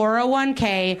have a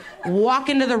 401k, walk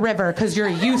into the river because you're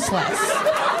useless.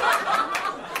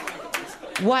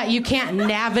 What, you can't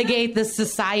navigate the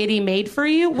society made for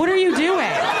you? What are you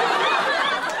doing?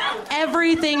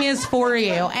 Everything is for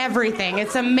you. Everything.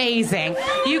 It's amazing.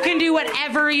 You can do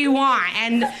whatever you want,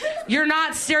 and you're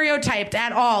not stereotyped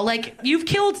at all. Like, you've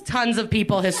killed tons of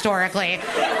people historically,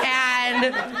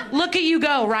 and look at you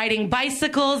go, riding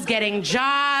bicycles, getting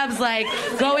jobs, like,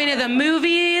 going to the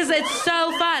movies. It's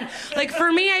so fun. Like,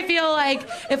 for me, I feel like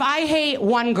if I hate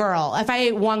one girl,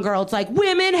 it's like,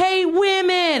 women hate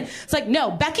women. It's like,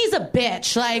 no, Becky's a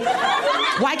bitch. Like,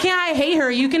 why can't I hate her?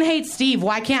 You can hate Steve.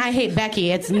 Why can't I hate Becky?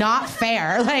 It's not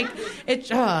fair. Like, that's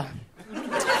what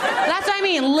I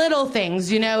mean, little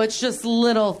things, you know, it's just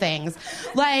little things.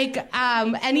 Like,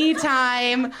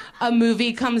 anytime a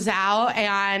movie comes out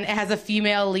and it has a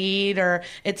female lead or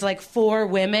it's like 4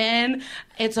 women,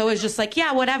 it's always just like,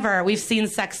 yeah, whatever. We've seen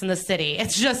Sex in the City.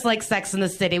 It's just like Sex in the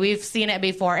City. We've seen it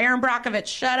before. Aaron Brockovich,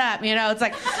 shut up. You know, it's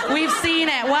like, we've seen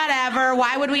it, whatever.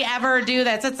 Why would we ever do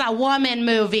this? It's a woman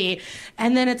movie.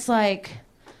 And then it's like,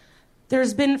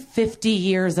 there's been 50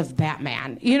 years of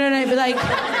Batman. You know what I mean? Like,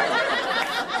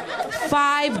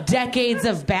 5 decades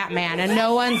of Batman, and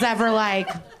no one's ever like,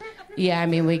 yeah, I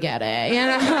mean, we get it. You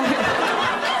know?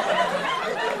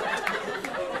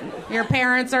 Your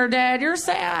parents are dead. You're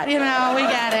sad. You know, we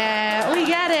get it. We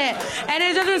get it. And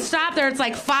it doesn't stop there. It's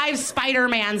like 5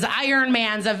 Spider-Mans, Iron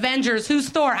Mans, Avengers. Who's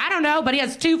Thor? I don't know, but he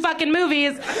has 2 fucking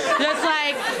movies. Just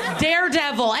like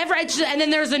Daredevil. And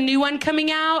then there's a new one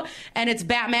coming out, and it's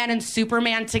Batman and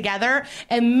Superman together.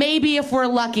 And maybe if we're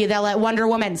lucky, they'll let Wonder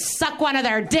Woman suck one of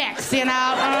their dicks, you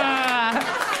know?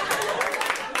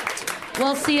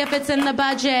 We'll see if it's in the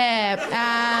budget.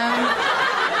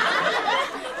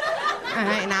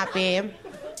 Might not be.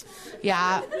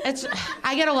 Yeah,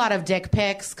 I get a lot of dick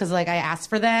pics because, like, I ask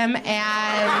for them,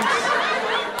 and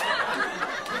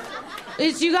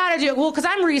you gotta do it. Well, because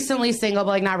I'm recently single, but,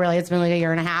 like, not really. It's been like a year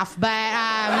and a half, but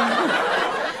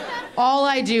all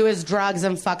I do is drugs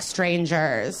and fuck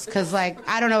strangers because, like,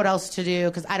 I don't know what else to do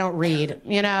because I don't read,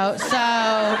 you know?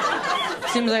 So,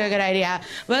 seems like a good idea.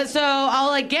 But so I'll,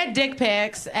 like, get dick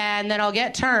pics, and then I'll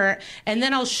get turned, and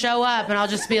then I'll show up, and I'll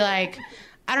just be like,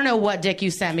 I don't know what dick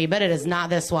you sent me, but it is not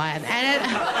this one. And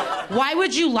why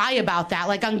would you lie about that?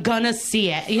 Like, I'm gonna see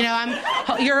it. You know,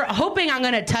 you're hoping I'm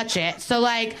gonna touch it. So,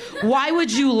 like, why would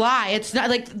you lie? It's not,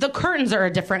 like, the curtains are a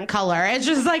different color. It's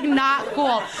just, like, not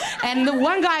cool. And the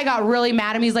one guy got really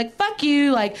mad at me. He's like, fuck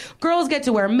you. Like, girls get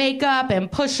to wear makeup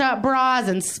and push-up bras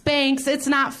and Spanx. It's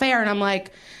not fair. And I'm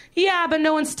like, yeah, but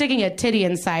no one's sticking a titty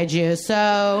inside you.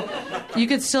 So you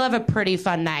could still have a pretty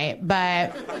fun night,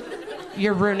 but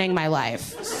you're ruining my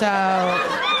life. So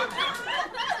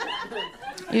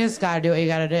you just gotta do what you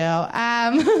gotta do.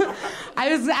 I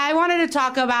I wanted to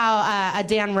talk about a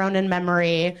Dan Ronan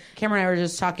memory. Cameron and I were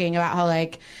just talking about how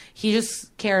like he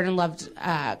just cared and loved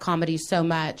comedy so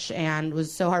much and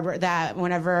was so hard that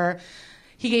whenever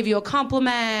he gave you a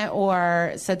compliment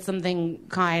or said something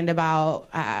kind about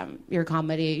your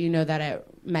comedy, you know that it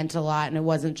meant a lot, and it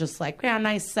wasn't just like, yeah,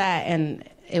 nice set, and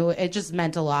it just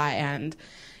meant a lot, and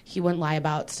he wouldn't lie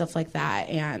about stuff like that,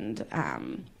 and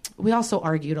we also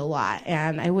argued a lot,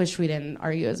 and I wish we didn't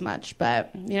argue as much,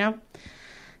 but, you know,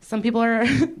 some people are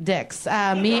dicks,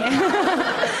 me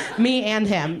and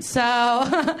him,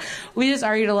 so we just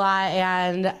argued a lot,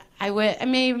 and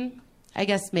I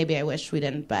guess maybe I wish we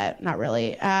didn't, but not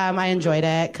really. I enjoyed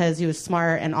it because he was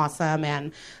smart and awesome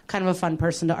and kind of a fun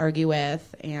person to argue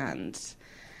with. And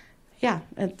yeah,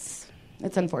 it's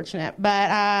unfortunate,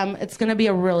 but it's going to be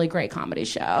a really great comedy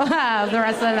show the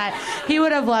rest of the night. He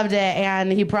would have loved it, and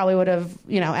he probably would have,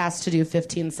 asked to do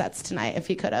 15 sets tonight if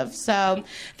he could have. So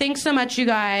thanks so much, you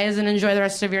guys, and enjoy the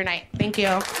rest of your night. Thank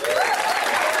you.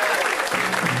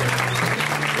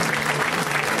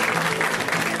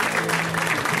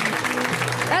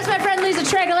 That's my friend Lisa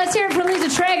Traeger. Let's hear it for Lisa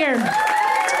Traeger.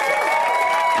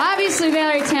 Obviously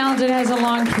very talented, has a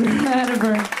long career ahead of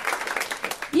her.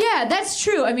 Yeah, that's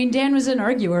true. I mean, Dan was an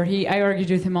arguer. I argued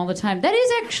with him all the time. That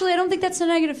is actually, I don't think that's a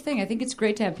negative thing. I think it's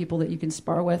great to have people that you can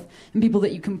spar with and people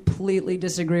that you completely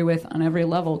disagree with on every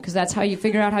level, because that's how you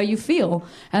figure out how you feel,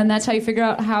 and that's how you figure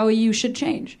out how you should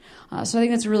change. So I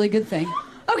think that's a really good thing.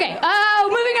 Okay,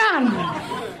 moving on.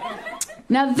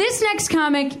 Now, this next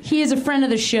comic, he is a friend of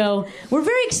the show. We're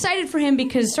very excited for him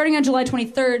because starting on July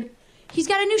 23rd, he's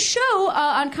got a new show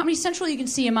on Comedy Central you can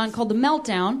see him on called The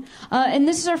Meltdown. And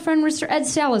this is our friend, Mr. Ed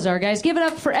Salazar, guys. Give it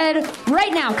up for Ed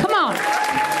right now. Come on.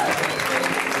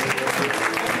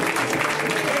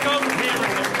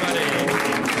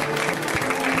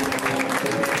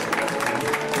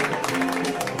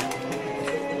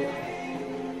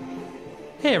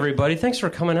 Hey, everybody. Thanks for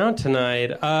coming out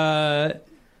tonight.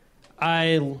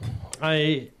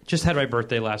 I just had my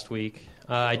birthday last week.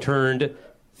 I turned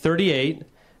 38.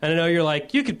 And I know you're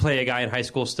like, you could play a guy in high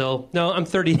school still. No, I'm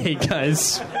 38,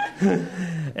 guys.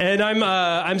 And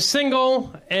I'm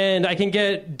single, and I can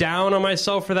get down on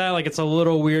myself for that. Like, it's a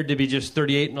little weird to be just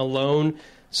 38 and alone.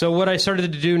 So what I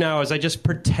started to do now is I just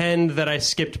pretend that I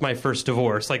skipped my first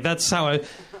divorce. Like, that's how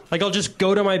I'll just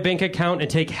go to my bank account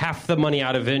and take half the money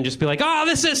out of it and just be like, oh,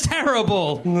 this is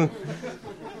terrible.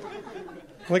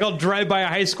 Like, I'll drive by a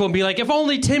high school and be like, if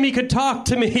only Timmy could talk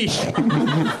to me.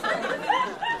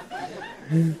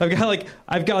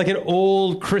 I've got an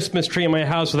old Christmas tree in my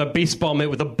house with a baseball mitt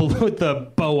with a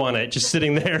bow on it, just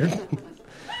sitting there.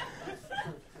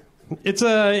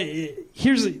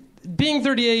 Being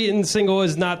 38 and single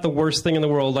is not the worst thing in the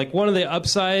world. Like, one of the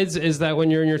upsides is that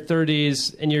when you're in your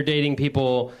 30s and you're dating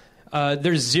people,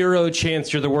 there's zero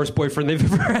chance you're the worst boyfriend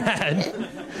they've ever had.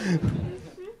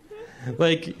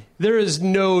 Like, there is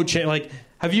no chance. Like,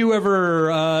 have you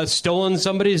ever stolen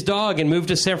somebody's dog and moved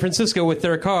to San Francisco with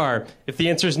their car? If the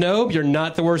answer is no, you're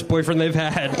not the worst boyfriend they've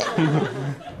had.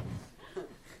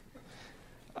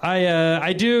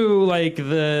 I do like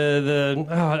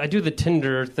I do the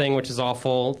Tinder thing, which is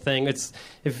awful thing. It's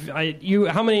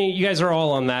how many you guys are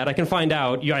all on that? I can find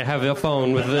out. I have a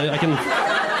phone with I can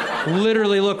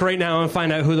literally look right now and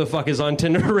find out who the fuck is on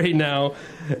Tinder right now.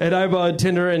 And I'm on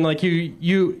Tinder, and like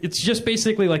it's just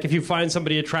basically like if you find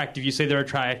somebody attractive, you say they're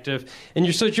attractive, and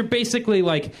you're basically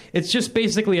like it's just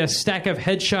basically a stack of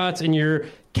headshots, and you're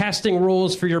casting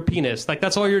roles for your penis. Like,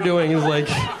 that's all you're doing is like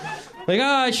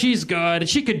she's good,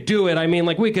 she could do it. I mean,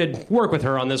 like, we could work with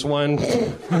her on this one.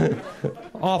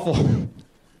 Awful.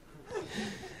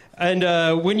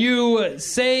 And when you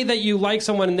say that you like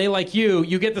someone and they like you,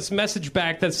 you get this message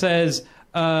back that says,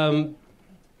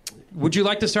 would you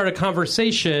like to start a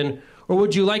conversation, or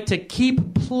would you like to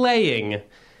keep playing?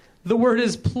 The word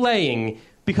is playing,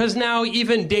 because now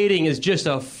even dating is just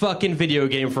a fucking video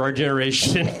game for our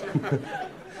generation.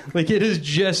 Like, it is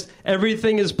just,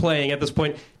 everything is playing at this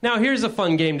point. Now, here's a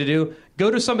fun game to do.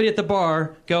 Go to somebody at the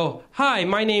bar, go, hi,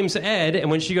 my name's Ed, and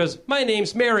when she goes, my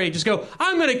name's Mary, just go,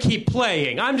 I'm going to keep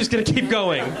playing. I'm just going to keep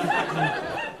going.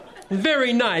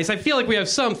 Very nice. I feel like we have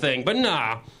something, but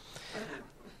nah.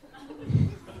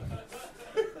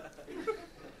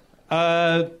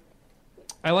 I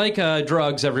like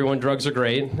drugs, everyone. Drugs are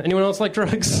great. Anyone else like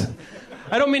drugs?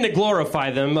 I don't mean to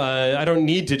glorify them. I don't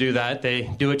need to do that. They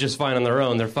do it just fine on their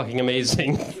own. They're fucking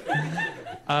amazing.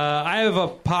 I have a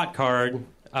pot card,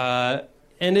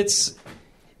 and it's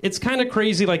kind of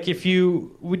crazy. Like,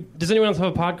 does anyone else have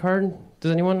a pot card?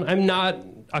 Does anyone? I'm not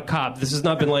a cop. This has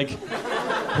not been like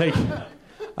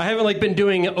I haven't like been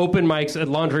doing open mics at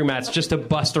laundromats just to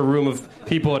bust a room of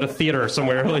people at a theater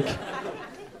somewhere. Like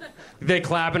they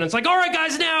clap and it's like, all right,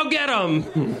 guys, now get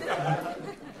them.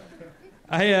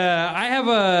 I have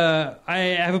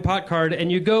a pot card,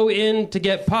 and you go in to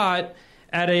get pot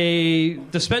at a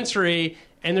dispensary,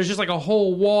 and there's just like a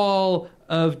whole wall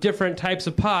of different types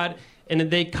of pot, and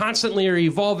they constantly are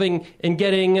evolving and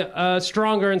getting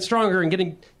stronger and stronger and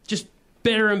getting just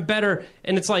better and better.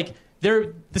 And it's like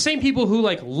they're the same people who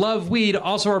like love weed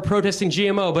also are protesting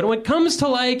GMO. But when it comes to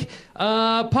like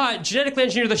pot, genetically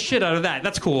engineer the shit out of that.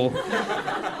 That's cool.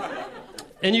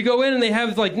 And you go in and they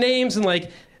have like names and like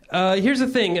here's the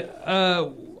thing.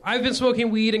 I've been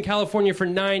smoking weed in California for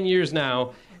 9 years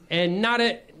now, and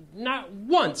not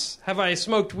once have I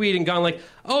smoked weed and gone like,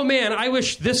 oh man, I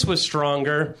wish this was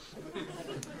stronger.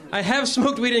 I have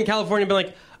smoked weed in California and been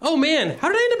like, oh man, how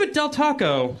did I end up at Del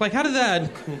Taco? Like, how did that?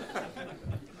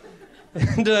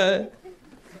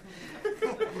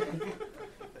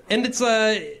 And it's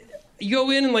you go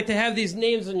in and like they have these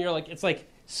names and you're like, it's like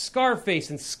Scarface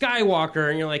and Skywalker,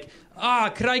 and you're like,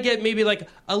 could I get maybe like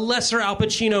a lesser Al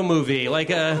Pacino movie?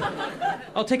 Like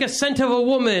I'll take A Scent of a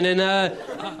Woman and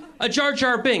a Jar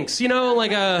Jar Binks, you know,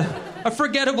 like a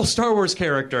forgettable Star Wars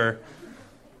character.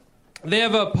 They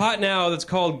have a pot now that's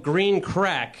called Green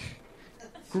Crack.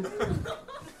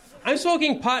 I'm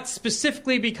smoking pot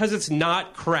specifically because it's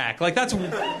not crack. Like that's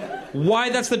why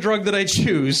that's the drug that I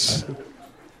choose.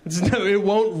 It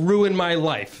won't ruin my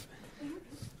life.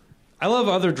 I love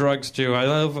other drugs too. I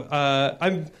love.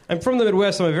 I'm from the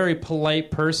Midwest. I'm a very polite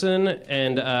person,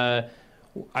 and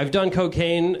I've done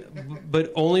cocaine,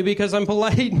 but only because I'm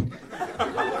polite.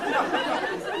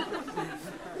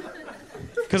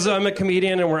 Because I'm a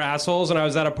comedian and we're assholes, and I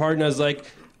was at a party and I was like,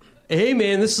 "Hey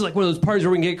man, this is like one of those parties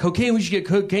where we can get cocaine. We should get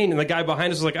cocaine." And the guy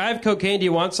behind us was like, "I have cocaine. Do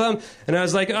you want some?" And I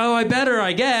was like, "Oh, I better,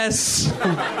 I guess."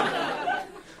 I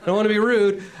don't want to be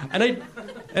rude, and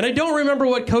I don't remember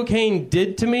what cocaine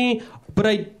did to me,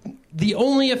 but the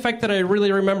only effect that I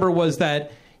really remember was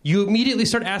that you immediately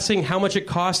start asking how much it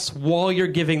costs while you're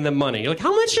giving them money. You're like,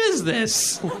 how much is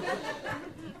this?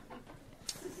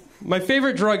 My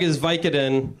favorite drug is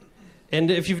Vicodin, and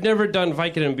if you've never done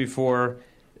Vicodin before,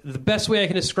 the best way I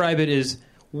can describe it is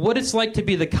what it's like to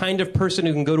be the kind of person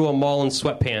who can go to a mall in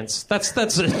sweatpants.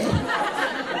 That's it.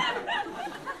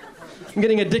 I'm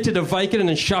getting addicted to Vicodin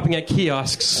and shopping at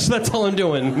kiosks. That's all I'm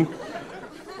doing.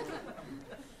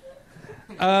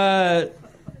 I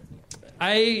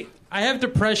have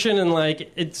depression, and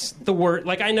like it's the word.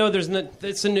 Like I know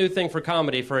it's a new thing for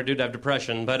comedy for a dude to have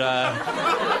depression, but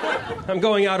I'm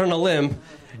going out on a limb,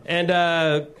 and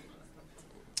I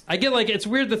get like it's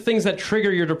weird the things that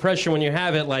trigger your depression when you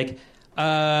have it. Like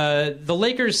the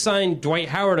Lakers signed Dwight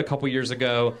Howard a couple years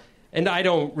ago. And I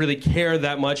don't really care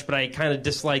that much, but I kind of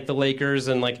dislike the Lakers.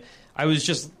 And like, I was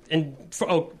just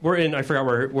we're in. I forgot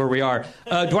where we are.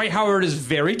 Dwight Howard is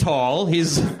very tall.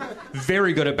 He's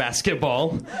very good at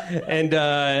basketball, and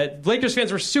Lakers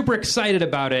fans were super excited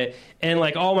about it. And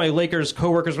like all my Lakers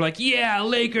coworkers were like, "Yeah,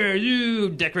 Lakers!" Ooh,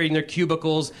 decorating their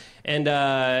cubicles. And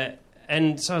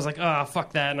so I was like, "Oh,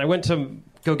 fuck that!" And I went to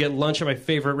go get lunch at my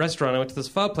favorite restaurant. I went to this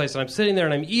pho place, and I'm sitting there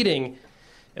and I'm eating.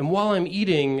 And while I'm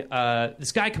eating,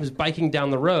 this guy comes biking down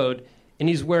the road, and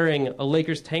he's wearing a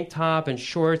Lakers tank top and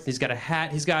shorts. He's got a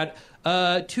hat. He's got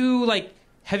 2 like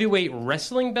heavyweight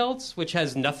wrestling belts, which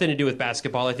has nothing to do with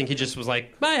basketball. I think he just was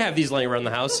like, I have these laying around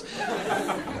the house.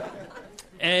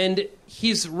 And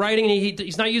he's writing, and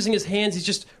he's not using his hands. He's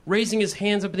just raising his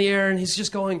hands up in the air, and he's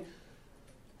just going,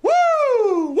 woo,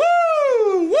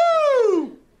 woo,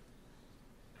 woo.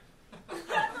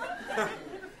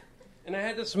 And I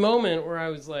had this moment where I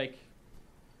was like,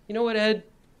 you know what, Ed?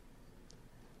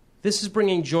 This is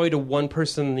bringing joy to one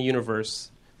person in the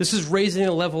universe. This is raising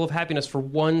the level of happiness for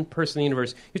one person in the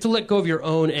universe. You have to let go of your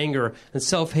own anger and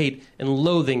self-hate and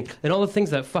loathing and all the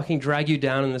things that fucking drag you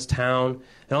down in this town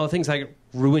and all the things that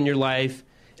ruin your life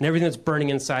and everything that's burning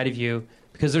inside of you,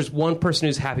 because there's one person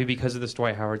who's happy because of this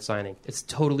Dwight Howard signing. It's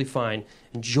totally fine.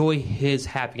 Enjoy his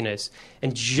happiness.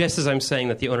 And just as I'm saying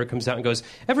that, the owner comes out and goes,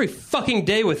 every fucking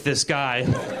day with this guy.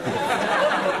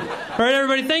 All right,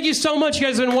 everybody, thank you so much. You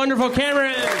guys have been wonderful.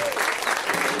 Cameron.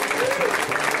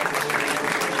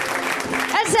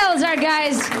 That's Salazar,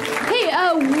 guys. Hey,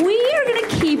 we are going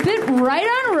to keep it right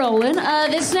on rolling.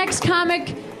 This next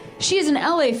comic, she is an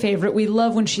LA favorite. We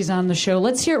love when she's on the show.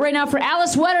 Let's hear it right now for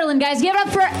Alice Wetterland, guys. Give it up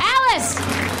for Alice!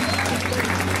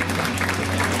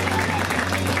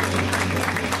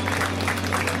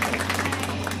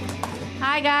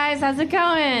 Hi, guys. How's it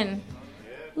going?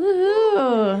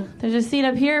 Woohoo! There's a seat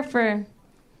up here for...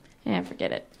 Yeah,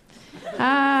 forget it.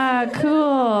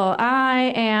 Cool.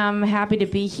 I am happy to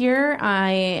be here.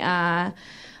 I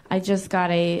just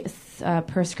got a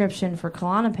prescription for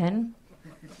Klonopin,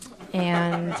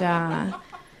 and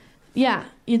yeah,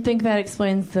 you'd think that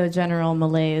explains the general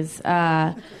malaise, but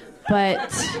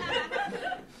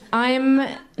I'm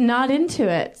not into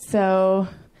it. So,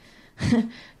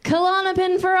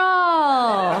 Klonopin for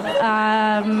all.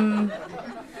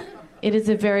 It is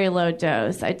a very low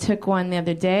dose. I took one the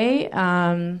other day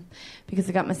because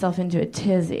I got myself into a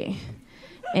tizzy.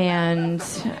 And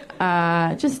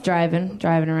just driving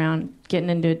around, getting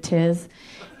into a tiz.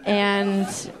 And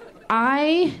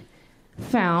I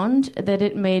found that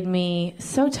it made me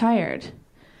so tired.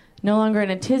 No longer in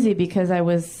a tizzy because I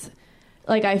was,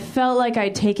 like, I felt like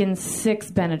I'd taken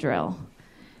 6 Benadryl.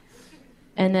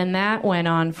 And then that went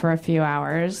on for a few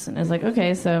hours. And I was like,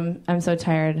 okay, so I'm so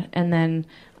tired. And then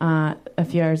a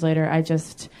few hours later, I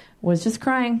was just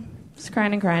crying. Just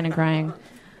crying and crying and crying.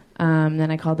 Then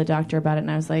I called the doctor about it,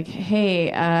 and I was like,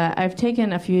 hey, I've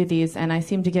taken a few of these, and I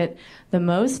seem to get the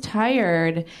most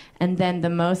tired and then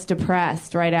the most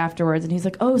depressed right afterwards. And he's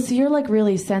like, oh, so you're, like,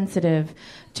 really sensitive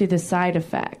to the side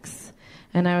effects.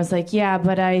 And I was like, yeah,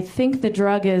 but I think the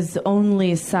drug is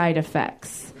only side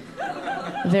effects.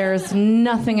 There's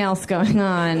nothing else going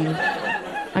on.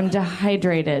 I'm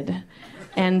dehydrated.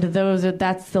 And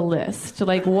that's the list.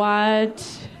 Like,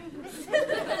 what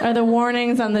are the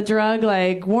warnings on the drug?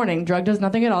 Like, warning, drug does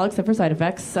nothing at all except for side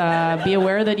effects. Be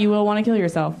aware that you will want to kill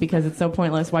yourself because it's so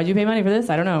pointless. Why'd you pay money for this?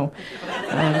 I don't know.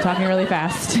 I'm talking really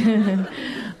fast.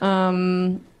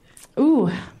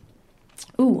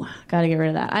 Gotta get rid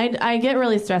of that. I get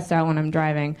really stressed out when I'm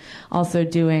driving. Also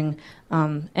doing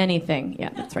anything. Yeah,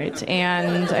 that's right.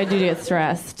 And I do get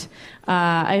stressed.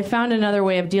 I found another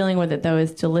way of dealing with it, though,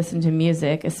 is to listen to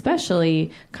music,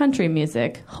 especially country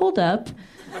music. Hold up.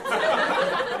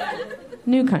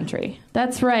 New country.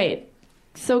 That's right.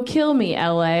 So kill me,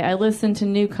 LA. I listen to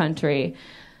new country.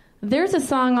 There's a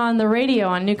song on the radio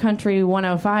on New Country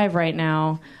 105 right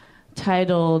now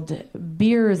titled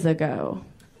Beers Ago.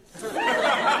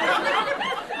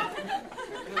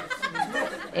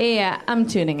 Yeah, I'm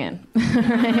tuning in.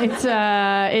 Right?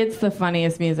 It's the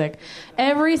funniest music.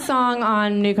 Every song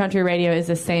on New Country Radio is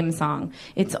the same song.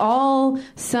 It's all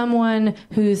someone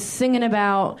who's singing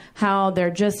about how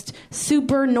they're just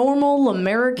super normal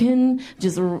American,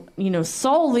 just,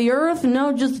 soul the earth,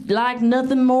 just like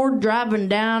nothing more, driving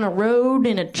down a road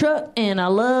in a truck, and I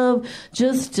love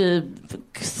just to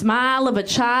smile of a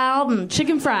child and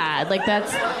chicken fried. Like,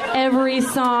 that's every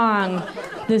song.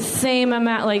 The same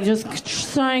amount, like,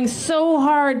 just trying so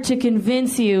hard to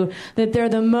convince you that they're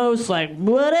the most, like,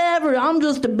 whatever, I'm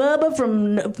just a bubba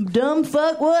from dumb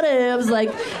fuck whatevs. Like,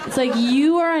 it's like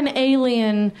you are an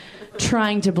alien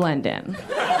trying to blend in.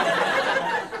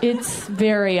 It's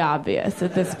very obvious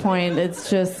at this point.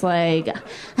 It's just like,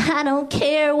 I don't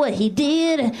care what he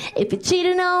did. If he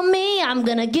cheated on me, I'm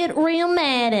gonna get real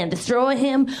mad and destroy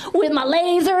him with my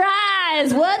laser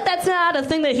eyes. What? That's not a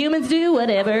thing that humans do.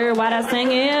 Whatever. Why'd I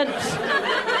sing it?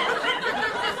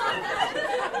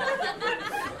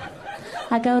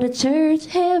 I go to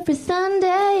church every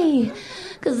Sunday,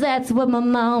 'cause that's what my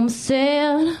mom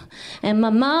said. And my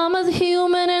mama's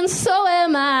human and so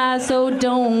am I, so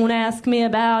don't ask me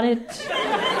about it.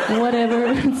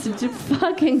 Whatever.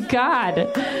 Fucking God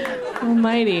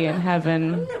Almighty in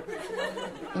heaven.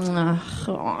 I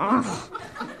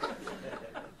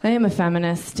am a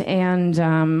feminist, and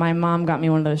my mom got me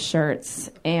one of those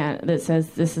shirts and that says,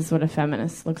 "This is what a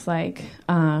feminist looks like."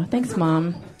 Thanks,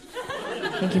 Mom.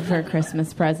 Thank you for a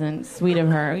Christmas present. Sweet of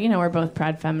her. We're both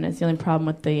proud feminists. The only problem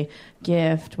with the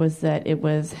gift was that it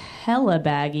was hella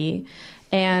baggy.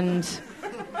 And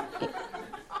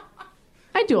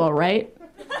I do all right.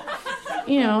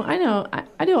 I know.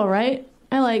 I do all right.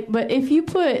 But if you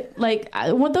put,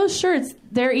 with those shirts,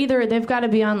 they've got to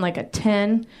be on, like, a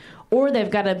 10, or they've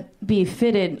got to be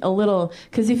fitted a little.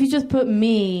 Because if you just put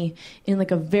me in, like,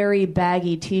 a very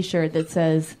baggy T-shirt that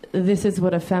says, "This is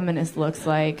what a feminist looks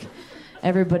like,"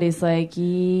 everybody's like,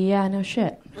 yeah, no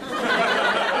shit.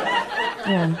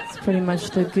 Yeah, it's pretty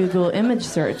much the Google image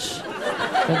search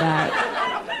for that.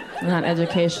 Not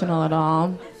educational at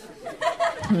all.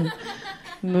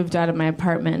 Moved out of my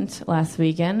apartment last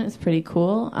weekend. It's pretty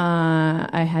cool.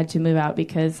 I had to move out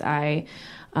because I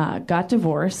got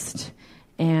divorced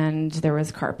and there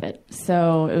was carpet.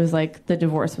 So it was like the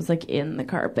divorce was like in the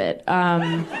carpet.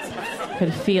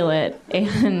 Could feel it.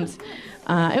 And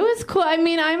it was cool. I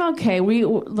mean, I'm okay.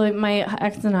 My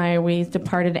ex and I, we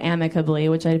departed amicably,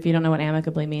 which if you don't know what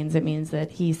amicably means, it means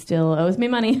that he still owes me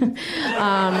money. So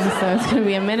it's going to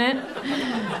be a minute.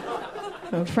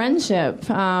 friendship.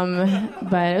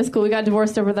 But it was cool. We got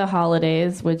divorced over the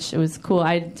holidays, which it was cool.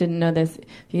 I didn't know this. If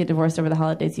you get divorced over the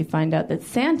holidays, you find out that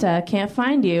Santa can't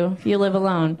find you if you live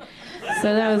alone.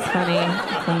 So that was funny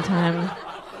sometime.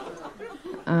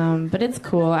 But it's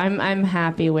cool. I'm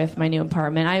happy with my new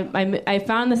apartment. I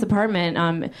found this apartment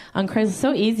on Craigslist. It's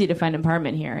so easy to find an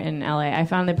apartment here in LA. I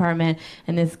found the apartment,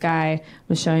 and this guy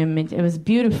was showing me. It was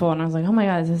beautiful, and I was like, oh my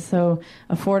God, this is so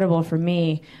affordable for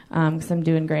me because I'm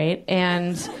doing great.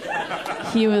 And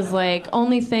he was like,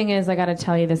 only thing is, I got to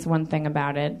tell you this one thing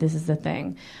about it. This is the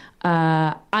thing.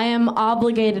 I am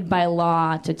obligated by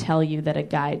law to tell you that a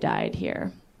guy died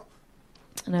here.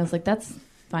 And I was like, that's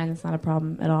fine, that's not a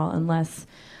problem at all, unless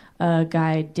a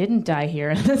guy didn't die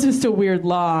here. That's just a weird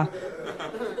law.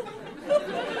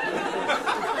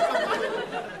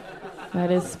 That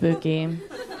is spooky.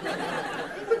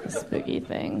 A spooky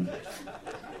thing.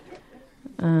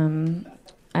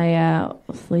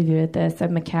 Let's leave you with this.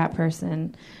 I'm a cat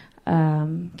person.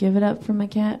 Give it up for my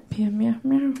cat.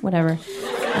 Whatever.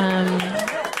 I'm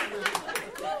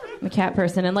a cat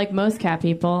person, and like most cat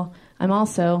people, I'm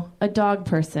also a dog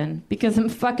person because I'm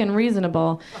fucking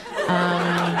reasonable.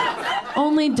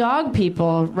 Only dog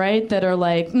people, right, that are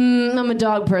like, I'm a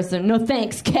dog person. No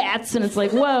thanks, cats. And it's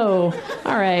like, whoa,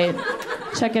 all right,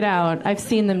 check it out. I've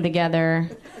seen them together.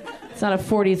 It's not a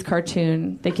 40s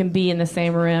cartoon. They can be in the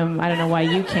same room. I don't know why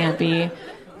you can't be.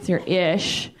 It's your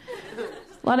ish.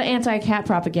 A lot of anti-cat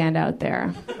propaganda out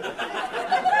there.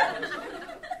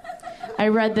 I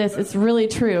read this. It's really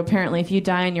true, apparently, if you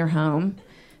die in your home.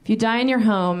 If you die in your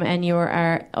home and you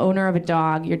are owner of a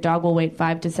dog, your dog will wait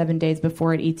 5 to 7 days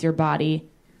before it eats your body,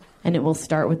 and it will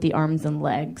start with the arms and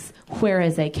legs.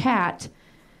 Whereas a cat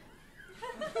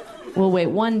will wait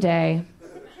 1 day,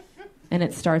 and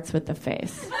it starts with the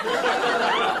face.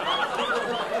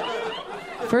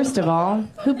 First of all,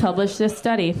 who published this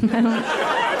study? Who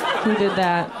did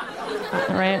that?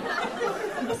 All right.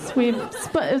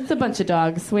 It's a bunch of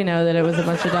dogs. We know that it was a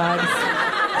bunch of dogs.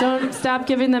 Don't stop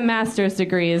giving them master's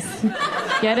degrees.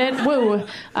 Get it? Woo.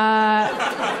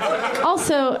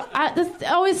 Also, this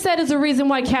always said is a reason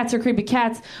why cats are creepy.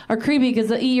 Cats are creepy because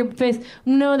they eat your face.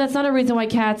 No, that's not a reason why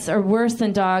cats are worse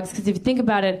than dogs. Because if you think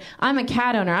about it, I'm a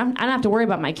cat owner. I don't have to worry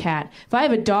about my cat. If I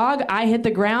have a dog, I hit the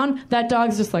ground, that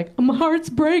dog's just like, my heart's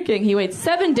breaking. He waits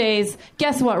 7 days.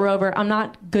 Guess what, Rover? I'm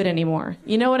not good anymore.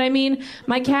 You know what I mean?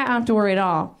 My cat, I don't have to worry at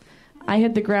all. I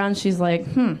hit the ground, she's like,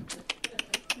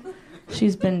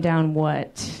 She's been down,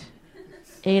 what,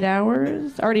 8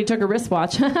 hours? Already took a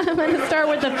wristwatch. I'm going to start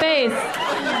with the face.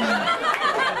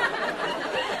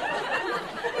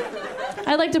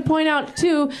 I'd like to point out,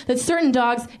 too, that certain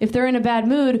dogs, if they're in a bad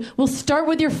mood, will start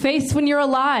with your face when you're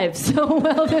alive. So,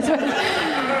 well, this was...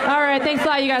 All right, thanks a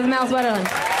lot, you guys. I'm Alice Wetterland.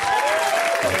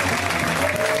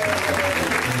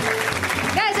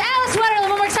 Guys, Alice Wetterland,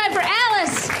 one more time for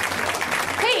Alice.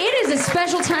 Hey, it is a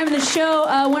special time in the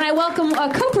show when I welcome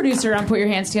a co-producer on Put Your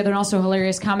Hands Together and also a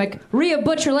hilarious comic, Rhea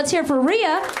Butcher. Let's hear it for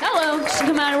Rhea. Hello. She'll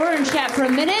come out and we're going to chat for a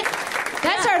minute.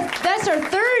 That's our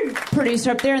third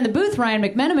producer up there in the booth, Ryan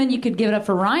McMenamin. You could give it up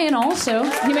for Ryan also.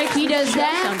 He does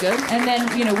that. Sound good. And then,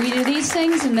 we do these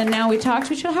things, and then now we talk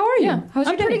to each other. How are you? Yeah, How's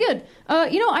your day? Pretty good. I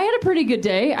had a pretty good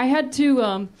day. I had to,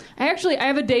 I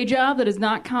have a day job that is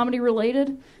not comedy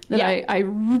related that I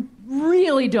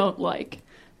really don't like.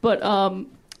 But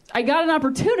I got an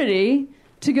opportunity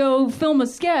to go film a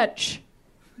sketch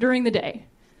during the day.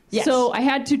 Yes. So I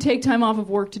had to take time off of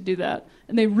work to do that.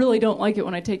 And they really don't like it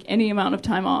when I take any amount of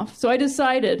time off. So I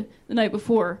decided the night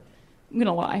before, I'm going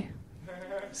to lie.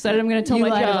 Decided I'm going to tell my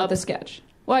job. About the sketch.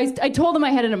 Well, I told them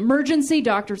I had an emergency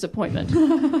doctor's appointment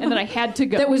and that I had to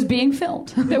go. That was being filmed.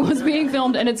 That was being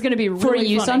filmed, and it's going to be really for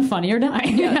use funny. On Funny or Die.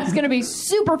 Yeah, it's going to be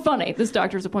super funny, this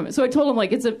doctor's appointment. So I told them,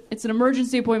 it's an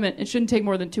emergency appointment. It shouldn't take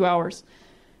more than 2 hours.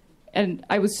 And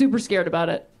I was super scared about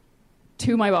it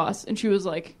to my boss, and she was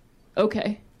like,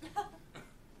 okay.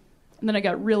 And then I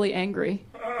got really angry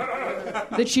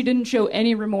that she didn't show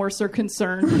any remorse or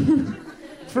concern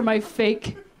for my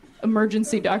fake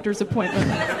emergency doctor's appointment.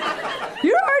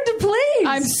 You're hard to please.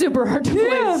 I'm super hard to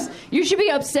please. You should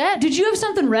be upset. Did you have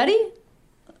something ready?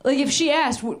 Like if she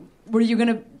asked, were you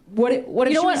gonna? What if you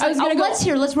know she what? was like,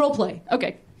 let's role play.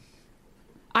 Okay.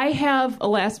 I have a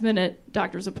last minute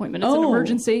doctor's appointment. It's an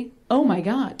emergency. Oh my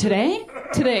God! Today?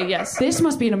 Today, yes. This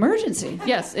must be an emergency.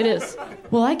 Yes, it is.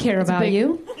 Well, I care about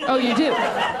you. Oh, you do.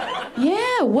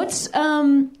 Yeah, what's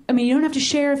I mean, you don't have to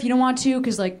share if you don't want to,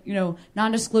 because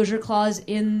non-disclosure clause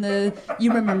in the.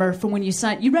 You remember from when you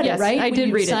signed. You read Yes, it, right? I When did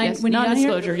you read it, signed- yes. when you got here?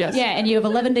 Non-disclosure, yes. Yeah, and you have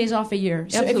 11 days off a year.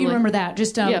 So if Absolutely. you remember that,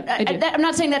 just Yeah, I do. I'm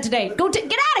not saying that today. Get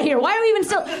out of here. Why are we even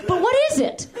still? But what is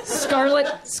it? Scarlet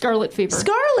fever.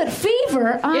 Scarlet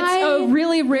fever. It's a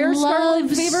really rare scarlet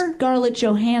love fever. Scarlett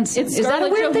Johansson. It's Is that a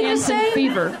Scarlett weird thing to Johansson say?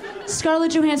 fever.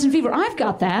 Scarlett Johansson fever. I've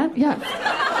got that. Yeah.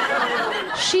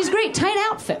 She's great. Tight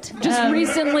outfit. Just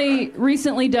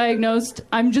recently diagnosed.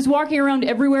 I'm just walking around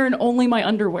everywhere in only my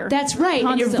underwear. That's right.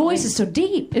 And your Constantly. voice is so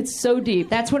deep. It's so deep.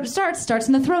 That's what it starts. Starts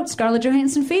in the throat. Scarlett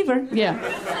Johansson fever. Yeah.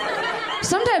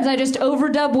 Sometimes I just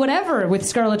overdub whatever with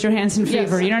Scarlett Johansson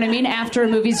fever. Yes. You know what I mean? After a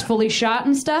movie's fully shot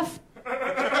and stuff.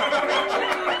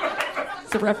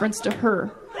 It's a reference to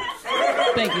her.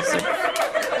 Thank you,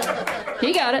 sir.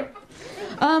 He got it.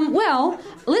 Well,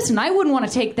 listen, I wouldn't want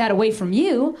to take that away from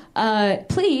you.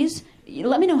 Please,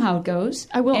 let me know how it goes.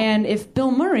 I will. And if Bill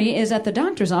Murray is at the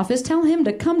doctor's office, tell him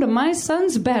to come to my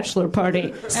son's bachelor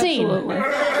party. Scene. Absolutely.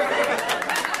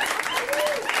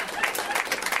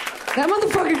 That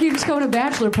motherfucker keeps coming to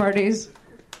bachelor parties.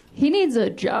 He needs a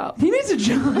job. He needs a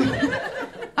job.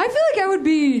 I feel like I would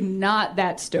be not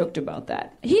that stoked about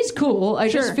that. He's cool. I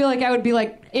just feel like I would be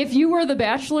like, if you were the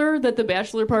bachelor that the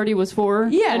bachelor party was for,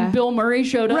 yeah, and Bill Murray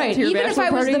showed up right. to your Even bachelor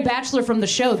if I was party, the bachelor from the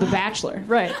show, The Bachelor,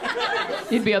 right,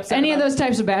 you'd be upset. Any of about those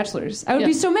types of bachelors, I would Yeah.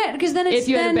 be so mad because then it's if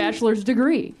you had a then- bachelor's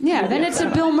degree. Yeah, then it's a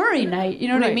Bill Murray night. You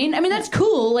know what I Right. mean? I mean, that's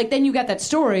cool. Like, then you got that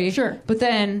story. Sure. But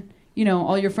then,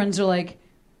 all your friends are like,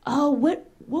 oh, what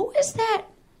was that?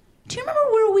 Do you remember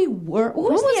where we were?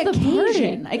 What was the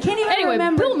occasion? I can't even Anyway,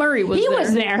 remember. Bill Murray was He there.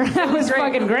 was there. That was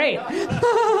fucking great.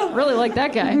 Really like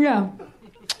that guy. Yeah.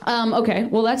 Okay,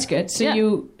 well, that's good. So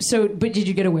Yeah. but did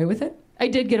you get away with it? I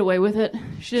did get away with it.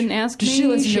 She didn't ask Does me. she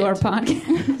listen to shit. our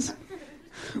podcast?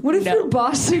 What if your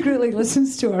boss secretly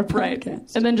listens to our podcast?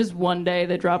 Right. And then just one day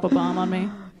they drop a bomb on me.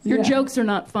 Your Yeah. jokes are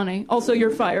not funny. Also, you're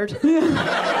fired.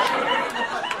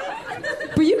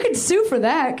 But you could sue for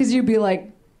that because you'd be like,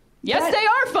 Yes, they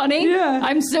are funny. Yeah.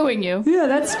 I'm suing you. yeah,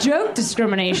 that's joke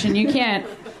discrimination. You can't.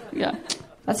 Yeah.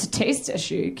 That's a taste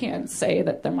issue. You can't say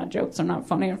that my jokes are not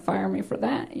funny and fire me for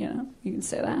that. You can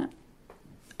say that.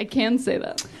 I can say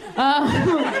that.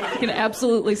 I can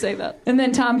absolutely say that. And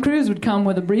then Tom Cruise would come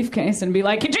with a briefcase and be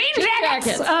like, jean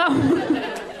jackets!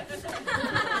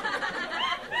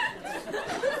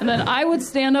 And then I would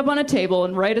stand up on a table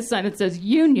and write a sign that says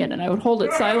union, and I would hold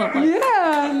it silently.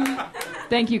 Yeah.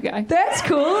 Thank you, guy. That's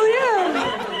cool,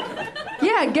 yeah.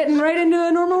 Yeah, getting right into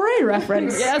a Normal Ray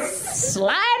reference. Yes.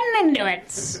 Sliding into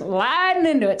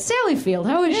it. Sally Field,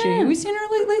 how is she? Have we seen her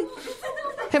lately?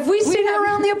 Have we seen her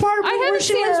around the apartment? I where haven't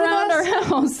she seen lives her with around us? our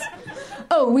house.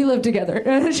 Oh, we live together.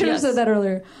 I should have Yes. said that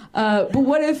earlier. But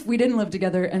what if we didn't live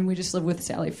together and we just live with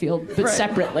Sally Field, but Right.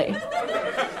 separately?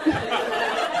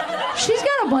 She's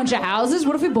got a bunch of houses.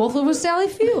 What if we both live with Sally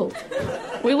Field?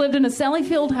 We lived in a Sally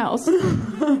Field house.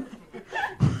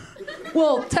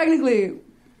 Well, technically,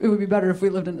 it would be better if we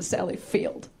lived in a Sally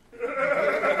Field.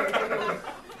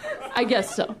 I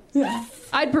guess so. Yeah.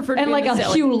 I'd prefer to And be like in a the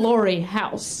Sally. Hugh Laurie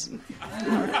house.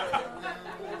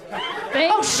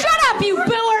 Thank Oh, shut up, you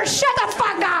booer! Shut the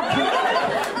fuck up!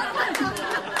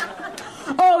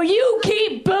 Oh, you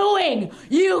keep booing!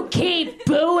 You keep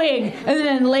booing! And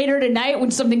then later tonight, when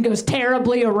something goes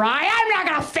terribly awry, I'm not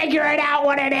gonna figure it out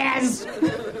what it is!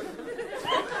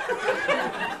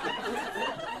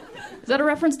 Is that a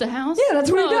reference to House? Yeah,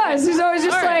 that's what he does. Okay. He's always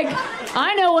just All right. like,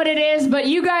 I know what it is, but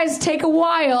you guys take a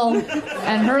while,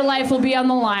 and her life will be on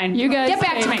the line. You guys Get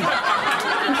back to me!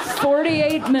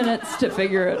 48 minutes to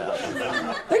figure it out.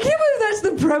 I can't believe that's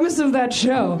the premise of that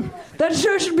show. That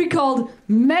show should be called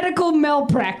Medical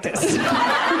Malpractice.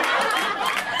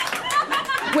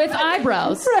 With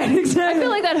eyebrows. Right, exactly. I feel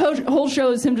like that whole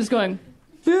show is him just going,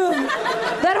 Yeah.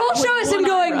 That whole show is him one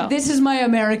going, eyebrow. this is my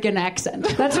American accent.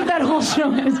 That's what that whole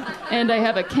show is. and I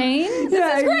have a cane. Yeah,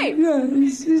 This is great. Yeah,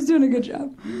 he's doing a good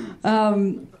job.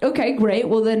 Okay, great.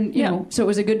 Well, then, you know, so it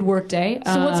was a good work day.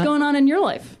 So what's going on in your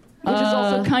life? Which is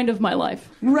also kind of my life.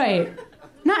 Right.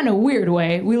 Not in a weird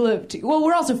way. We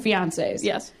we're also fiancés.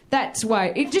 Yes. That's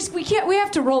why. We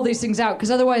have to roll these things out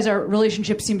because otherwise our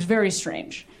relationship seems very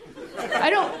strange.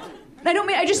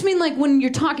 I just mean like when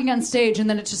you're talking on stage and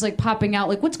then it's just like popping out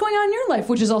like what's going on in your life,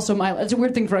 which is also it's a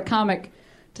weird thing for a comic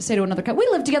to say to another comic. We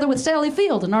live together with Sally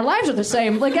Field and our lives are the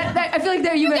same. Like I feel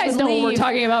like you guys know leave. what we're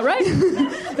talking about, right?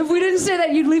 If we didn't say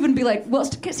that, you'd leave and be like, well,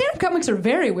 stand-up comics are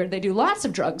very weird. They do lots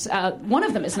of drugs. One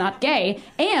of them is not gay,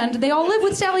 and they all live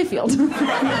with Sally Field.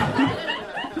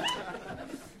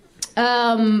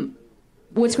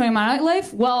 What's going on in my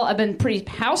life? Well, I've been pretty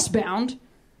housebound.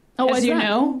 Oh, as why's you that?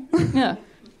 know. Yeah.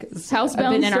 Housebound.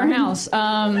 I've been in our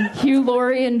son. house. Hugh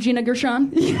Laurie and Gina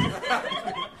Gershon.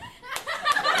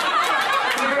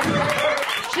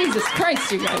 Jesus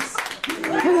Christ, you guys.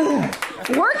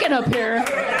 Working up here.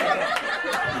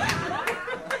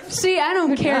 See, I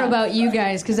don't care job. about you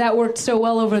guys because that worked so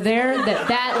well over there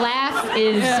that laugh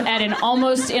is at an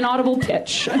almost inaudible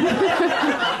pitch.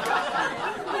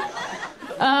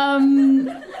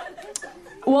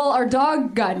 Well, our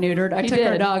dog got neutered. I took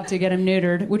our dog to get him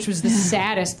neutered, which was the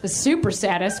saddest, the super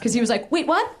saddest, because he was like, wait,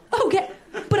 what? Oh,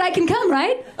 but I can come,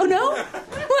 right? Oh, no?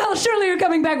 Well, surely you're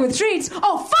coming back with treats.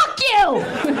 Oh, fuck you!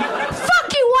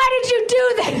 Fuck you, why did you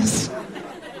do this?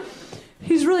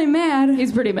 He's really mad.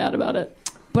 He's pretty mad about it.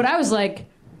 But I was like,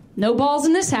 no balls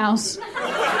in this house.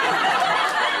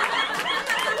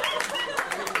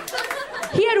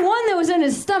 He had one that was in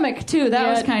his stomach too. That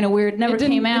was kind of weird. It never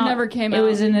came out. It never came out. It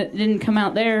was in. It didn't come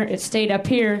out there. It stayed up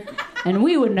here, and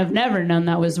we wouldn't have never known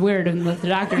that was weird. And the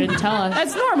doctor didn't tell us.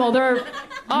 That's normal. They're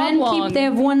Men they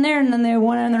have one there, and then they have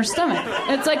one on their stomach.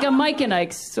 It's like a Mike and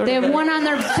Ike's sort They of. have one on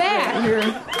their back.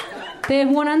 They have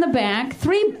one on the back.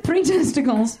 Three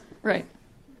testicles. Right.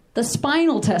 The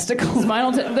spinal testicle.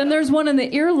 Then there's one in the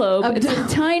earlobe. It's a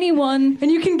tiny one. And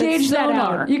you can gauge that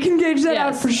sonar. out. You can gauge that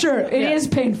Yes. out for sure. It is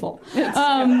painful.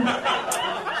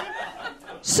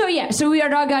 So our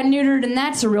dog got neutered, and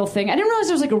that's a real thing. I didn't realize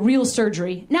there was like a real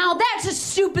surgery. Now that's a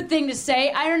stupid thing to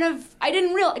say. I don't know. I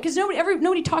didn't realize because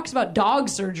nobody talks about dog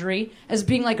surgery as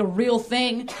being like a real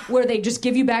thing where they just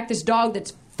give you back this dog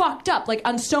that's fucked up, like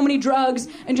on so many drugs,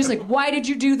 and just like, why did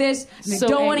you do this? And they So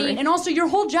don't want to angry. eat. And also, your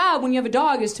whole job when you have a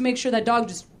dog is to make sure that dog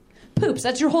just poops.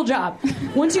 That's your whole job.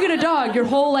 Once you get a dog, your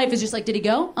whole life is just like, did he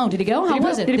go? Oh, did he go? How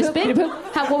was it? Did he This poop? big? Did he poop?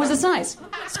 What was the size?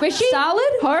 Squishy? Solid?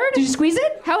 Hard? Did you squeeze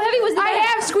it? How heavy was the I bag?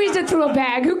 have squeezed it through a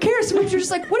bag. Who cares? Sometimes you're just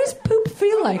like, what does poop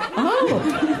feel like?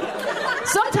 Oh.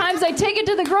 Sometimes I take it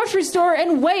to the grocery store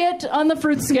and weigh it on the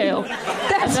fruit scale.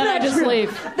 That's and then not I just true.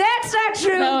 leave. That's not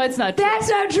true. No, it's not true. That's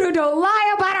not true. Don't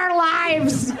lie about our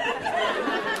lives.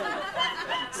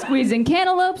 Squeezing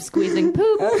cantaloupe, squeezing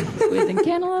poop, squeezing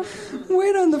cantaloupe.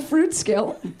 Weight on the fruit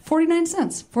scale, 49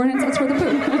 cents. 49 cents worth of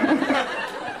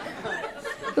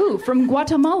poop. Ooh, from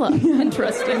Guatemala.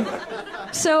 Interesting.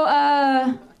 So,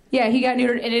 he got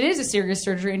neutered, and it is a serious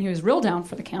surgery, and he was real down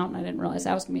for the count, and I didn't realize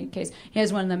that was going to be the case. He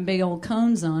has one of them big old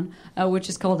cones on, which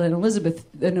is called an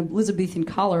Elizabethan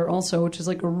collar also, which is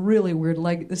like a really weird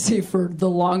legacy for the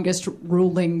longest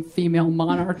ruling female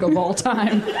monarch of all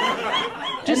time.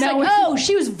 Just like,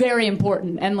 she was very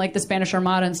important. And like the Spanish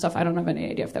Armada and stuff, I don't have any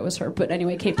idea if that was her. But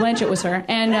anyway, Kate Blanchett was her.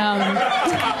 And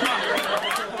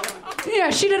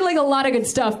she did like a lot of good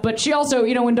stuff. But she also,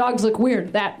 when dogs look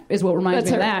weird, that is what reminds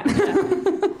me of that.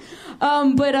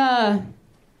 But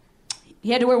he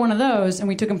had to wear one of those, and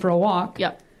we took him for a walk.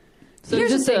 Yep. So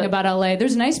here's the thing about LA.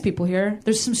 There's nice people here.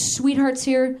 There's some sweethearts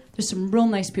here. There's some real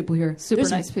nice people here. Super There's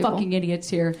nice some people. fucking idiots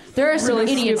here. There are some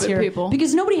Really idiots stupid here. people.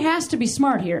 Because nobody has to be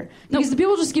smart here. Because the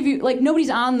people just give you, like, nobody's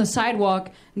on the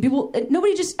sidewalk. And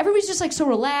everybody's just, like, so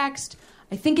relaxed.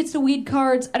 I think it's the weed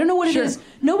cards. I don't know what it is.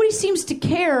 Nobody seems to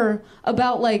care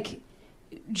about, like,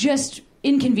 just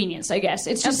inconvenience, I guess.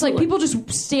 It's just, like, people just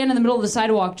stand in the middle of the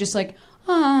sidewalk just, like,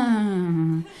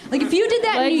 Like, if you did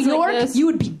that in New York, you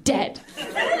would be dead.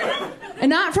 And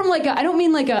not from like I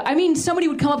mean somebody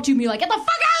would come up to you and be like, get the fuck out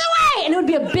of the way! And it would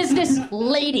be a business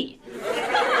lady.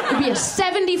 It would be a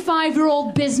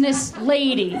 75-year-old business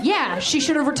lady. Yeah, she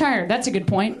should have retired. That's a good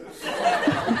point.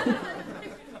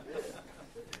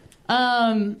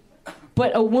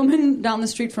 But a woman down the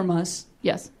street from us.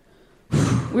 Yes.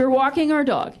 We were walking our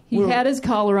dog. He had his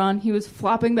collar on. He was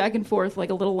flopping back and forth like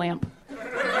a little lamp. He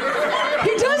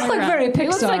does look very Pixar. He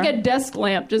looks like a desk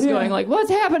lamp, just going like, what's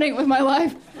happening with my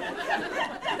life?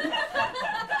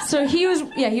 So he was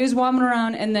wobbling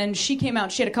around, and then she came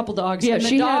out. She had a couple dogs. Yeah, and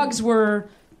the dogs were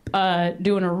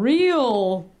doing a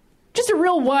real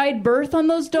wide berth on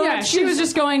those dogs. Yeah, she was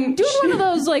just doing one of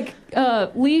those like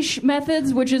leash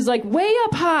methods, which is like way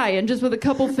up high and just with a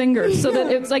couple fingers, so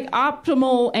that it's like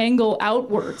optimal angle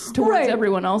outwards towards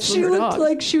everyone else. She looked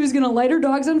like she was going to light her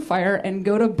dogs on fire and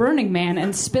go to Burning Man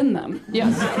and spin them.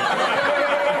 Yes.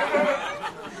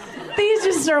 These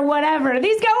just are whatever.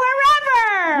 These go wherever.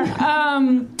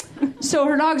 So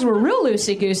her dogs were real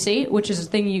loosey-goosey, which is a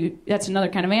thing that's another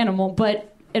kind of animal,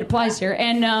 but it applies here.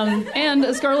 And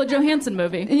a Scarlett Johansson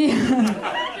movie.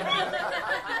 Yeah.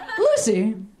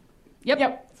 Lucy.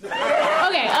 Yep.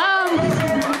 Okay.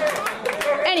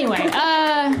 Anyway.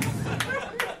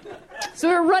 So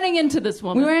we're running into this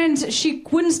woman. She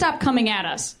wouldn't stop coming at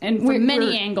us, and from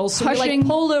many angles. So we hushing.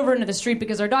 pulled over into the street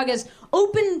because our dog has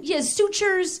he has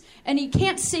sutures, and he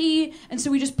can't see, and so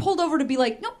we just pulled over to be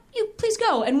like, nope, you please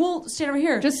go, and we'll stand over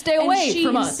here. Just stay away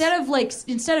from us.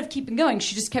 Instead of keeping going,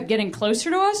 she just kept getting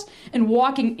closer to us and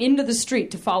walking into the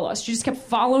street to follow us. She just kept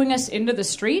following us into the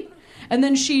street, and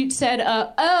then she said,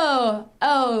 oh,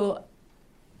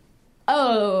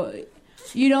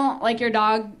 you don't like your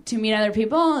dog to meet other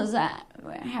people? Is that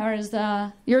how is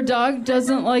the... Your dog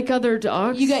doesn't like other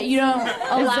dogs? You don't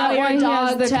allow your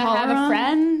dog to have a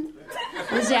friend?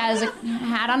 He has a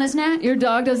hat on his neck? Your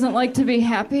dog doesn't like to be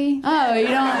happy? Oh, you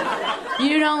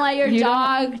don't let your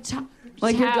dog...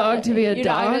 your dog to be a your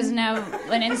dog? Your dog doesn't have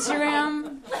an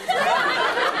Instagram?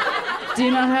 Do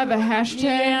you not have a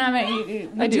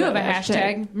hashtag? I do have a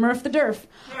hashtag. Murph the Durf.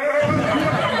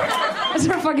 That's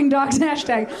our fucking dog's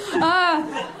hashtag.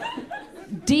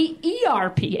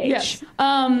 DERPH. Yes.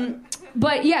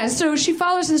 But yeah, so she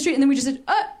follows us in the street, and then we just said,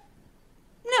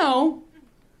 no.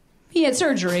 He had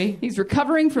surgery. He's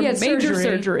recovering from major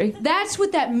surgery. That's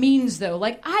what that means, though.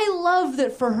 Like, I love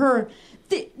that for her,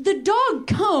 the dog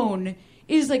cone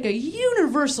is like a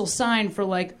universal sign for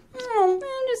like,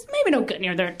 just maybe don't get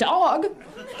near their dog.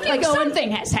 Like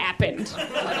something has happened.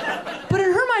 But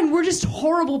in her mind, we're just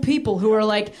horrible people who are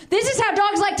like, this is how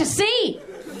dogs like to see.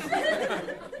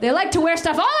 They like to wear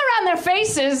stuff all around their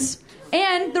faces.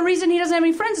 And the reason he doesn't have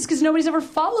any friends is because nobody's ever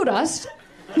followed us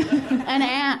and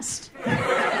asked.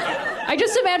 I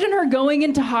just imagine her going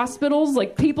into hospitals,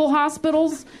 like people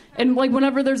hospitals, and like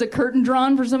whenever there's a curtain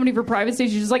drawn for somebody for privacy,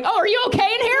 she's just like, oh, are you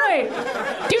okay in here? Right.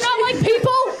 Do you not like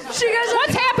people? She goes,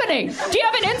 what's happening? Do you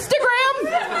have an Instagram?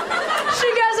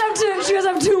 She goes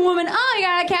up to a woman, oh, you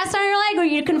got a cast on your leg or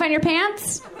you couldn't find your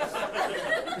pants?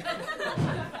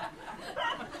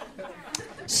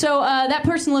 So that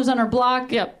person lives on our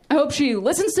block. Yep. I hope she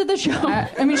listens to the show.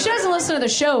 I mean, she doesn't listen to the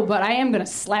show, but I am going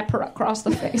to slap her across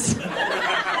the face.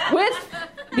 With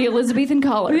the Elizabethan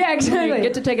collar. Yeah, exactly. You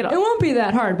get to take it off. It won't be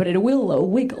that hard, but it will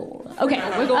wiggle. Okay.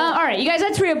 Wiggle. All right, you guys,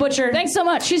 that's Rhea Butcher. Thanks so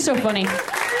much. She's so funny.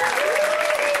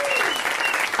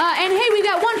 And hey, we've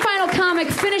got one final comic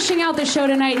finishing out the show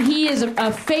tonight. He is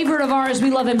a favorite of ours. We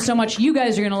love him so much. You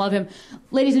guys are going to love him.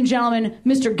 Ladies and gentlemen,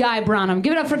 Mr. Guy Branum.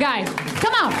 Give it up for Guy.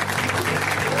 Come on.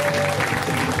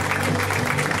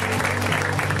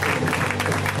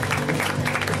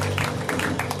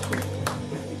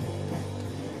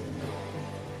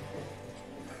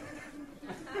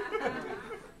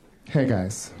 Hey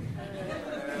guys,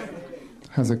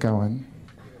 how's it going?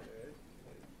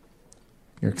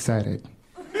 You're excited.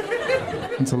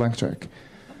 It's electric.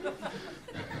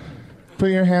 Put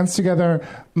your hands together.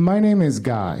 My name is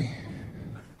Guy.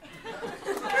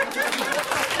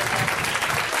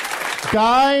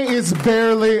 Guy is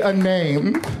barely a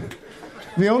name.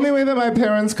 The only way that my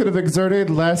parents could have exerted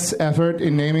less effort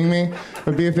in naming me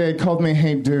would be if they had called me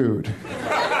Hey Dude.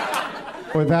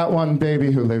 Or that one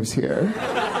baby who lives here.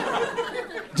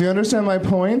 Do you understand my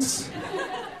points?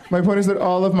 My point is that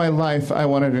all of my life I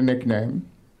wanted a nickname.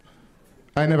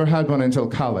 I never had one until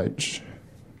college.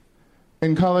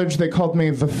 In college, they called me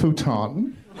the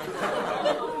futon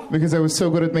because I was so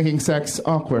good at making sex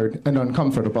awkward and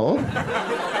uncomfortable.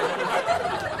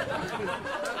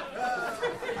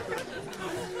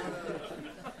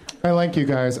 I like you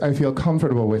guys. I feel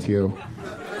comfortable with you.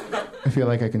 I feel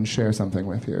like I can share something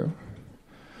with you.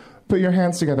 Put your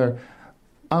hands together.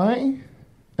 I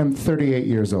am 38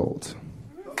 years old.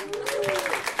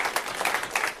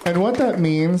 And what that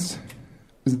means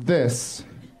is this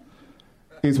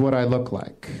is what I look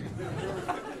like.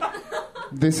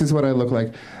 This is what I look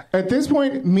like. At this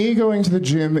point, me going to the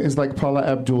gym is like Paula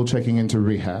Abdul checking into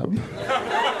rehab.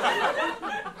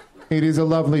 It is a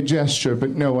lovely gesture,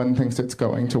 but no one thinks it's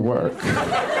going to work.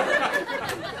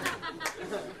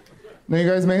 Now, you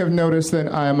guys may have noticed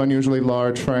that I am unusually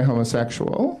large for a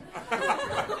homosexual.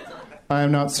 I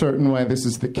am not certain why this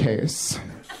is the case.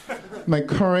 My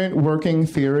current working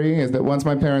theory is that once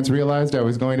my parents realized I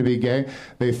was going to be gay,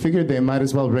 they figured they might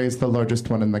as well raise the largest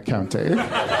one in the county.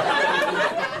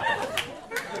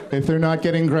 If they're not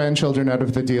getting grandchildren out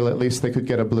of the deal, at least they could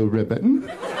get a blue ribbon.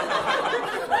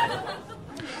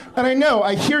 And I know,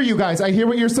 I hear you guys, I hear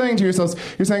what you're saying to yourselves.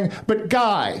 You're saying, but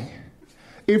Guy,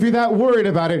 if you're that worried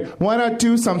about it, why not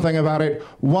do something about it?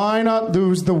 Why not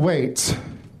lose the weight?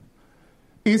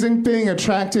 Isn't being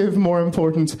attractive more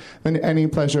important than any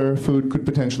pleasure food could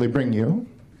potentially bring you?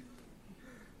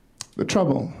 The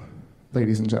trouble,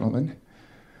 ladies and gentlemen,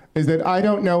 is that I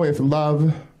don't know if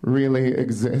love really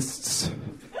exists.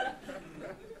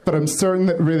 But I'm certain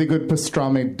that really good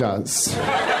pastrami does.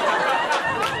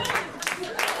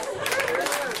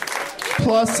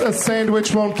 Plus, a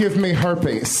sandwich won't give me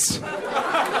herpes.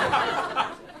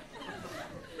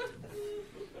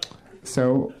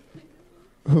 So,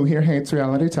 who here hates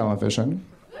reality television?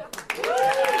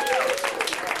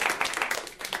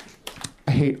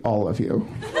 I hate all of you.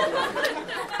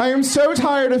 I am so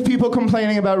tired of people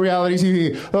complaining about reality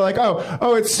TV. They're like,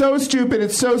 oh, it's so stupid,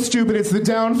 it's the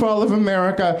downfall of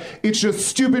America, it's just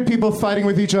stupid people fighting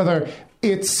with each other.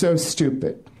 It's so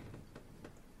stupid.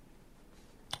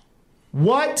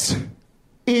 What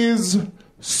is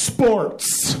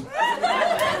sports?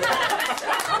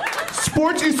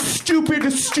 Sports is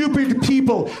stupid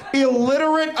people.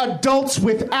 Illiterate adults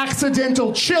with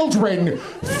accidental children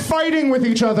fighting with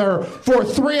each other for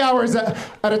 3 hours at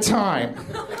a time.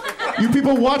 You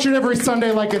people watch it every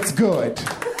Sunday like it's good.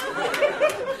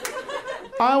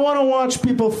 I want to watch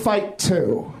people fight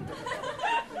too.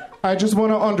 I just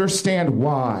want to understand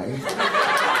why.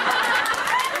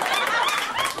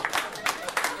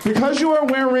 Because you are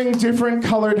wearing different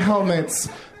colored helmets,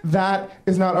 that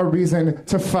is not a reason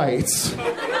to fight.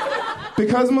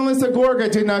 Because Melissa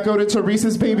Gorga did not go to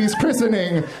Teresa's baby's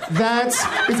christening, that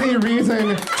is a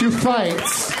reason to fight.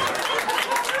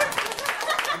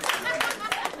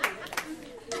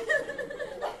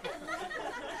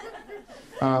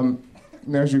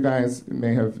 As you guys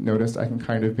may have noticed, I can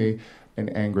kind of be an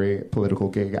angry political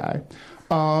gay guy.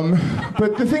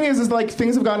 But the thing is like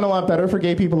things have gotten a lot better for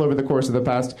gay people over the course of the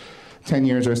past 10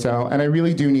 years or so, and I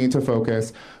really do need to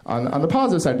focus on the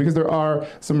positive side because there are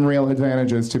some real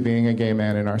advantages to being a gay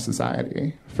man in our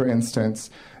society. For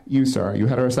instance, you, sir, are you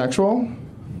heterosexual?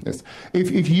 Yes.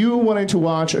 If you wanted to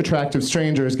watch attractive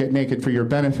strangers get naked for your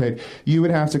benefit, you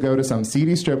would have to go to some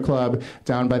seedy strip club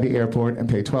down by the airport and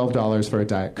pay $12 for a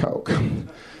Diet Coke.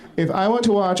 If I want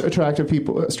to watch attractive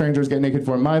strangers get naked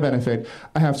for my benefit,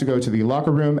 I have to go to the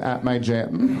locker room at my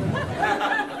gym.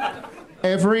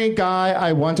 Every guy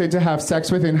I wanted to have sex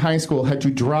with in high school had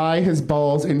to dry his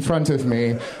balls in front of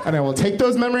me, and I will take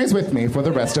those memories with me for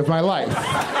the rest of my life.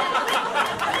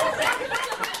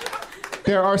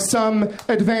 There are some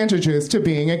advantages to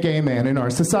being a gay man in our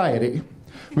society.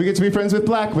 We get to be friends with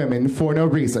black women for no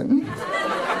reason.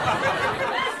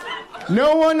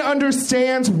 No one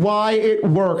understands why it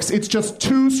works. It's just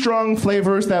two strong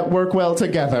flavors that work well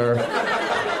together.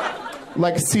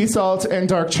 Like sea salt and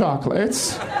dark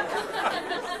chocolate.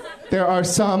 There are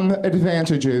some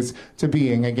advantages to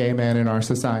being a gay man in our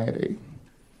society.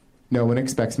 No one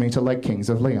expects me to like Kings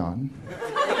of Leon.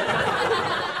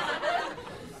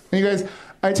 And you guys,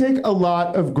 I take a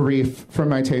lot of grief from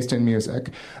my taste in music.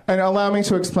 And allow me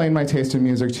to explain my taste in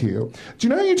music to you. Do you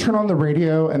know how you turn on the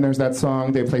radio and there's that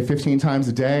song they play 15 times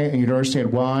a day and you don't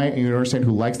understand why and you don't understand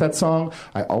who likes that song?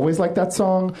 I always like that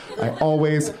song. I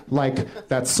always like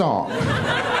that song.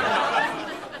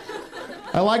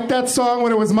 I liked that song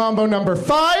when it was Mambo number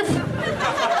 5.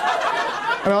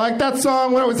 And I liked that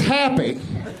song when it was happy.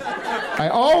 I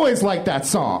always liked that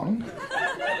song.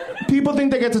 People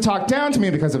think they get to talk down to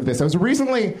me because of this. I was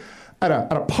recently at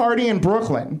a party in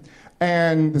Brooklyn,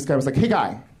 and this guy was like, "Hey,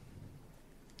 guy,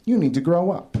 you need to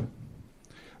grow up.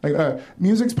 Like,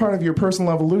 music's part of your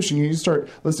personal evolution. You need to start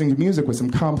listening to music with some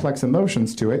complex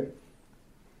emotions to it.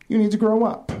 You need to grow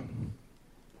up."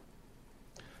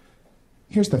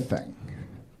 Here's the thing.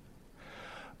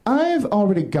 I've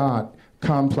already got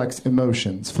complex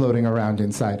emotions floating around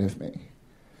inside of me.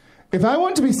 If I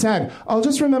want to be sad, I'll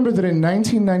just remember that in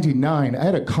 1999, I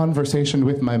had a conversation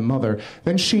with my mother.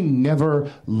 Then she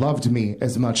never loved me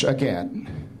as much again.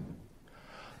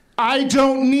 I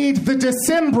don't need the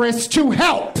Decembrists to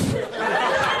help.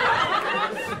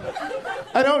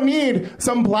 I don't need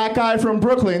some black guy from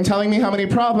Brooklyn telling me how many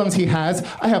problems he has.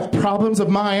 I have problems of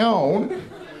my own.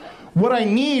 What I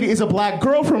need is a black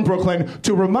girl from Brooklyn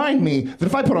to remind me that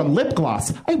if I put on lip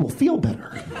gloss, I will feel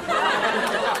better.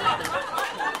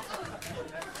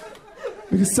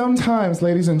 Because sometimes,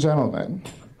 ladies and gentlemen,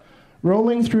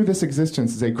 rolling through this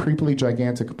existence as a creepily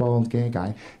gigantic bald gay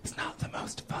guy is not the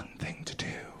most fun thing to do.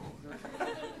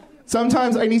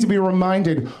 Sometimes I need to be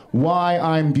reminded why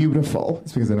I'm beautiful.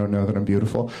 It's because I don't know that I'm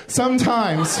beautiful.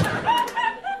 Sometimes I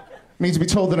need to be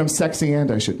told that I'm sexy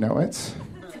and I should know it.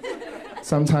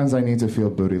 Sometimes I need to feel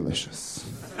bootylicious.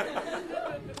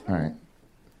 All right.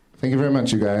 Thank you very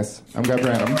much, you guys. I'm Guy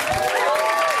Branum.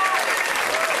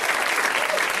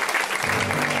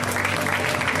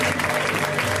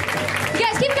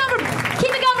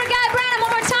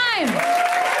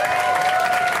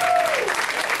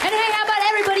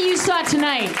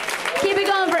 Tonight. Keep it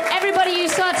going for everybody you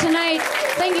saw tonight.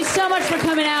 Thank you so much for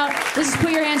coming out. This is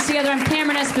Put Your Hands Together. I'm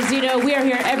Cameron Esposito. We are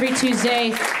here every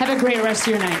Tuesday. Have a great rest of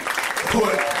your night.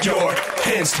 Put your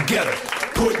hands together.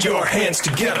 Put your hands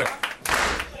together.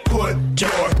 Put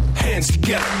your hands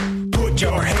together. Put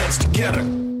your hands together.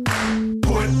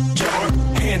 Put your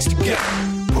hands together.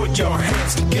 Put your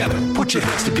hands together. Put your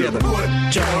hands together.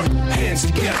 Put your hands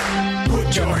together.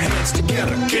 Put your hands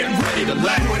together. Get ready to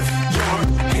laugh. Put your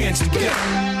hands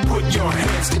together. Put your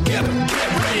hands together. Get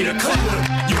ready to clap.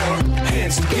 Put your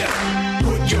hands together.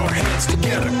 Put your hands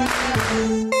together. Put your hands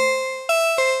together.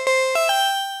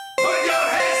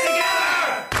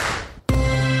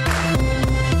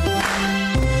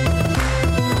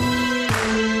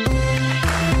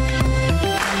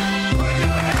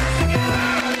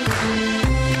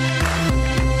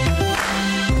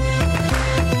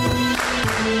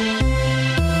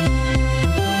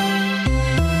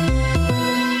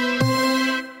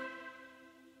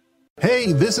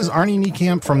 Hey, this is Arnie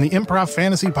Niekamp from the improv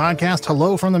fantasy podcast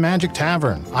Hello from the Magic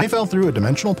Tavern. I fell through a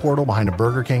dimensional portal behind a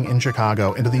Burger King in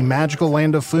Chicago into the magical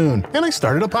land of Foon, and I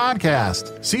started a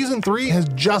podcast. Season 3 has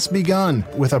just begun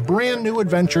with a brand new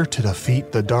adventure to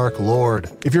defeat the Dark Lord.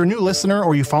 If you're a new listener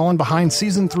or you've fallen behind,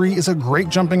 Season 3 is a great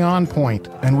jumping on point,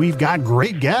 and we've got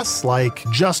great guests like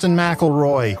Justin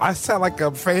McElroy. I sound like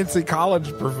a fancy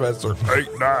college professor.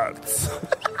 8 nights.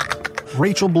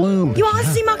 Rachel Bloom. You want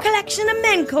to see my collection of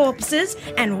men corpses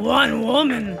and one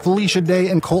woman? Felicia Day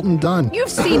and Colton Dunn. You've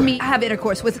seen me have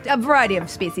intercourse with a variety of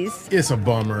species. It's a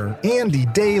bummer. Andy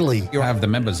Daly. You have the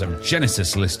members of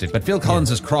Genesis listed, but Phil Collins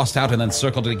has crossed out and then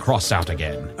circled and crossed out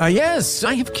again. Yes,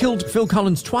 I have killed Phil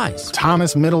Collins twice.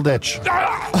 Thomas Middleditch.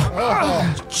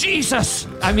 Jesus!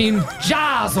 I mean,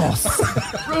 Jesus!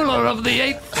 Ruler of the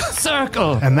Eighth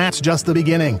Circle! And that's just the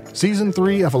beginning. Season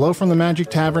 3 of Hello from the Magic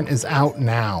Tavern is out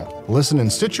now. Listen in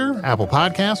Stitcher, Apple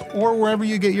Podcasts, or wherever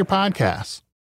you get your podcasts.